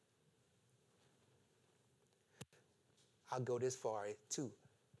Spirit. I'll go this far too.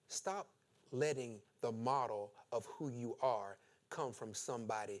 Stop letting the model of who you are come from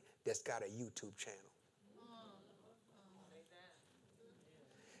somebody that's got a YouTube channel.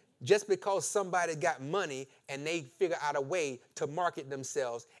 Just because somebody got money and they figure out a way to market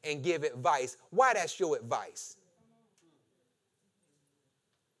themselves and give advice, why that's your advice?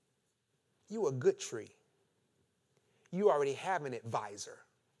 You a good tree. You already have an advisor.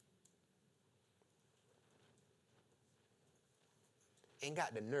 Ain't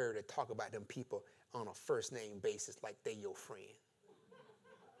got the nerve to talk about them people on a first name basis like they your friend.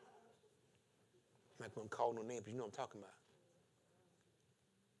 I'm not going to call no names, but you know what I'm talking about.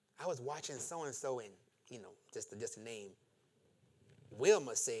 I was watching so-and-so and, just a name.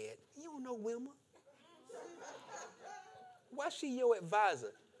 Wilma said, you don't know Wilma? Why she your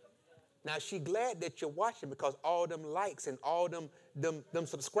advisor? Now, she glad that you're watching because all them likes and all them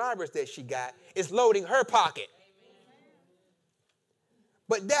subscribers that she got is loading her pocket.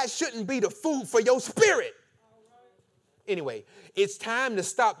 But that shouldn't be the food for your spirit. Anyway, it's time to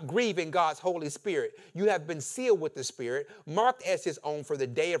stop grieving God's Holy Spirit. You have been sealed with the Spirit, marked as his own for the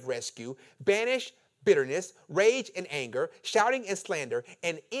day of rescue. Banish bitterness, rage and anger, shouting and slander,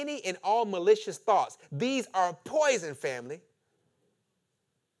 and any and all malicious thoughts. These are poison, family.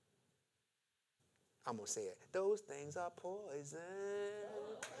 I'm going to say it. Those things are poison.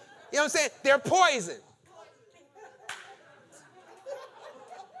 You know what I'm saying? They're poison.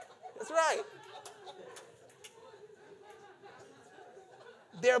 That's right.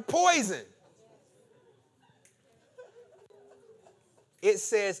 They're poison. It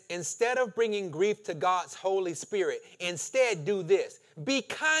says, instead of bringing grief to God's Holy Spirit, instead do this. Be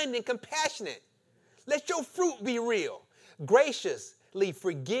kind and compassionate. Let your fruit be real. Graciously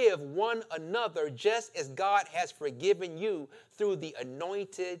forgive one another just as God has forgiven you through the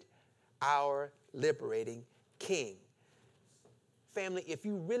anointed, our liberating King. Family, if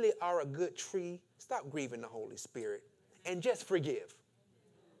you really are a good tree, stop grieving the Holy Spirit and just forgive.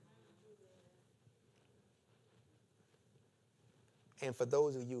 And for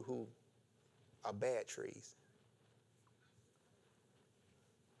those of you who are bad trees,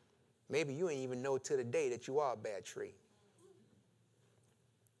 maybe you ain't even know to the day that you are a bad tree.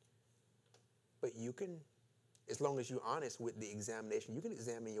 But you can, as long as you're honest with the examination, you can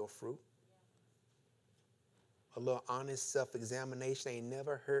examine your fruit. A little honest self-examination ain't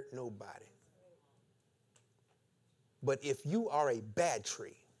never hurt nobody. But if you are a bad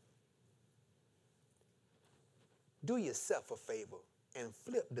tree, do yourself a favor and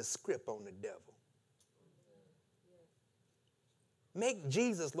flip the script on the devil. Make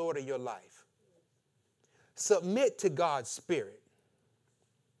Jesus Lord of your life. Submit to God's Spirit.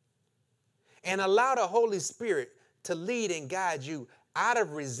 And allow the Holy Spirit to lead and guide you out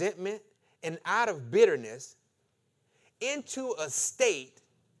of resentment and out of bitterness into a state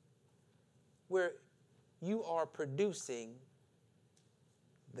where you are producing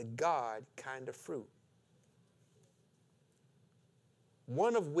the God kind of fruit.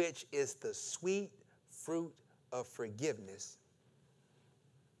 One of which is the sweet fruit of forgiveness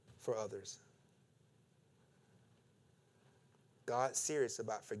for others. God's serious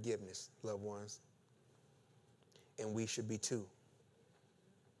about forgiveness, loved ones. And we should be too.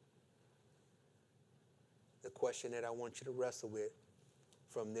 The question that I want you to wrestle with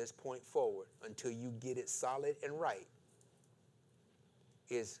from this point forward until you get it solid and right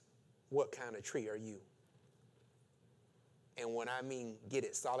is, what kind of tree are you? And when I mean get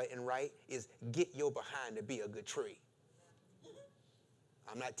it solid and right, is get your behind to be a good tree.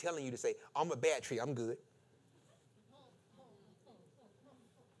 I'm not telling you to say, I'm a bad tree, I'm good.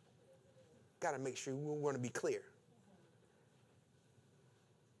 Got to make sure we want to be clear.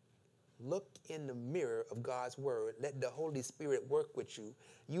 Look in the mirror of God's word. Let the Holy Spirit work with you.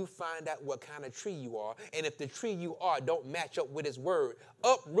 You find out what kind of tree you are. And if the tree you are don't match up with his word,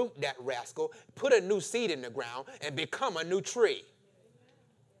 uproot that rascal, put a new seed in the ground, and become a new tree.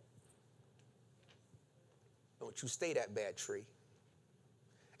 Don't you stay that bad tree.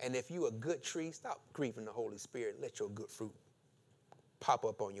 And if you a good tree, stop grieving the Holy Spirit. Let your good fruit pop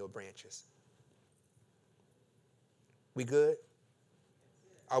up on your branches. We good?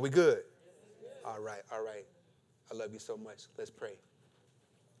 Are we good? All right, all right. I love you so much. Let's pray.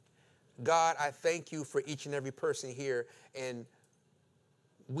 God, I thank you for each and every person here, and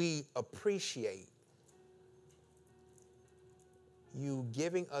we appreciate you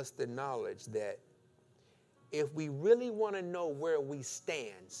giving us the knowledge that if we really want to know where we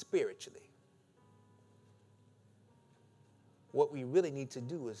stand spiritually, what we really need to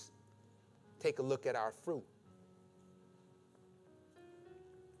do is take a look at our fruit.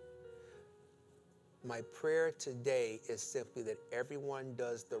 My prayer today is simply that everyone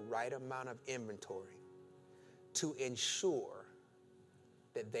does the right amount of inventory to ensure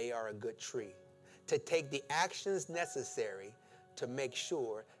that they are a good tree, to take the actions necessary to make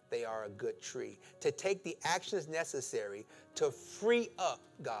sure they are a good tree, to take the actions necessary to free up,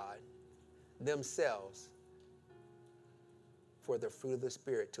 God, themselves for the fruit of the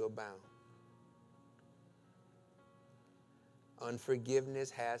Spirit to abound. Unforgiveness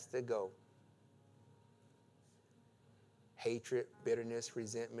has to go. Hatred, bitterness,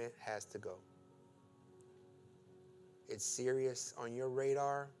 resentment has to go. It's serious on your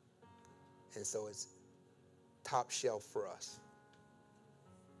radar, and so it's top shelf for us.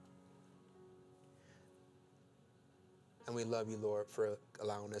 And we love you, Lord, for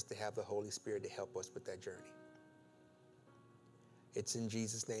allowing us to have the Holy Spirit to help us with that journey. It's in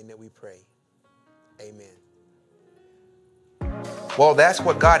Jesus' name that we pray. Amen. Well, that's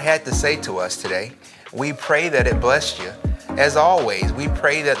what God had to say to us today. We pray that it blessed you. As always, we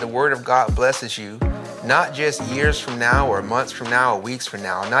pray that the Word of God blesses you, not just years from now or months from now or weeks from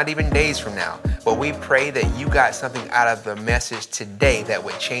now, not even days from now, but we pray that you got something out of the message today that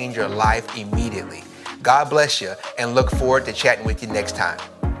would change your life immediately. God bless you, and look forward to chatting with you next time.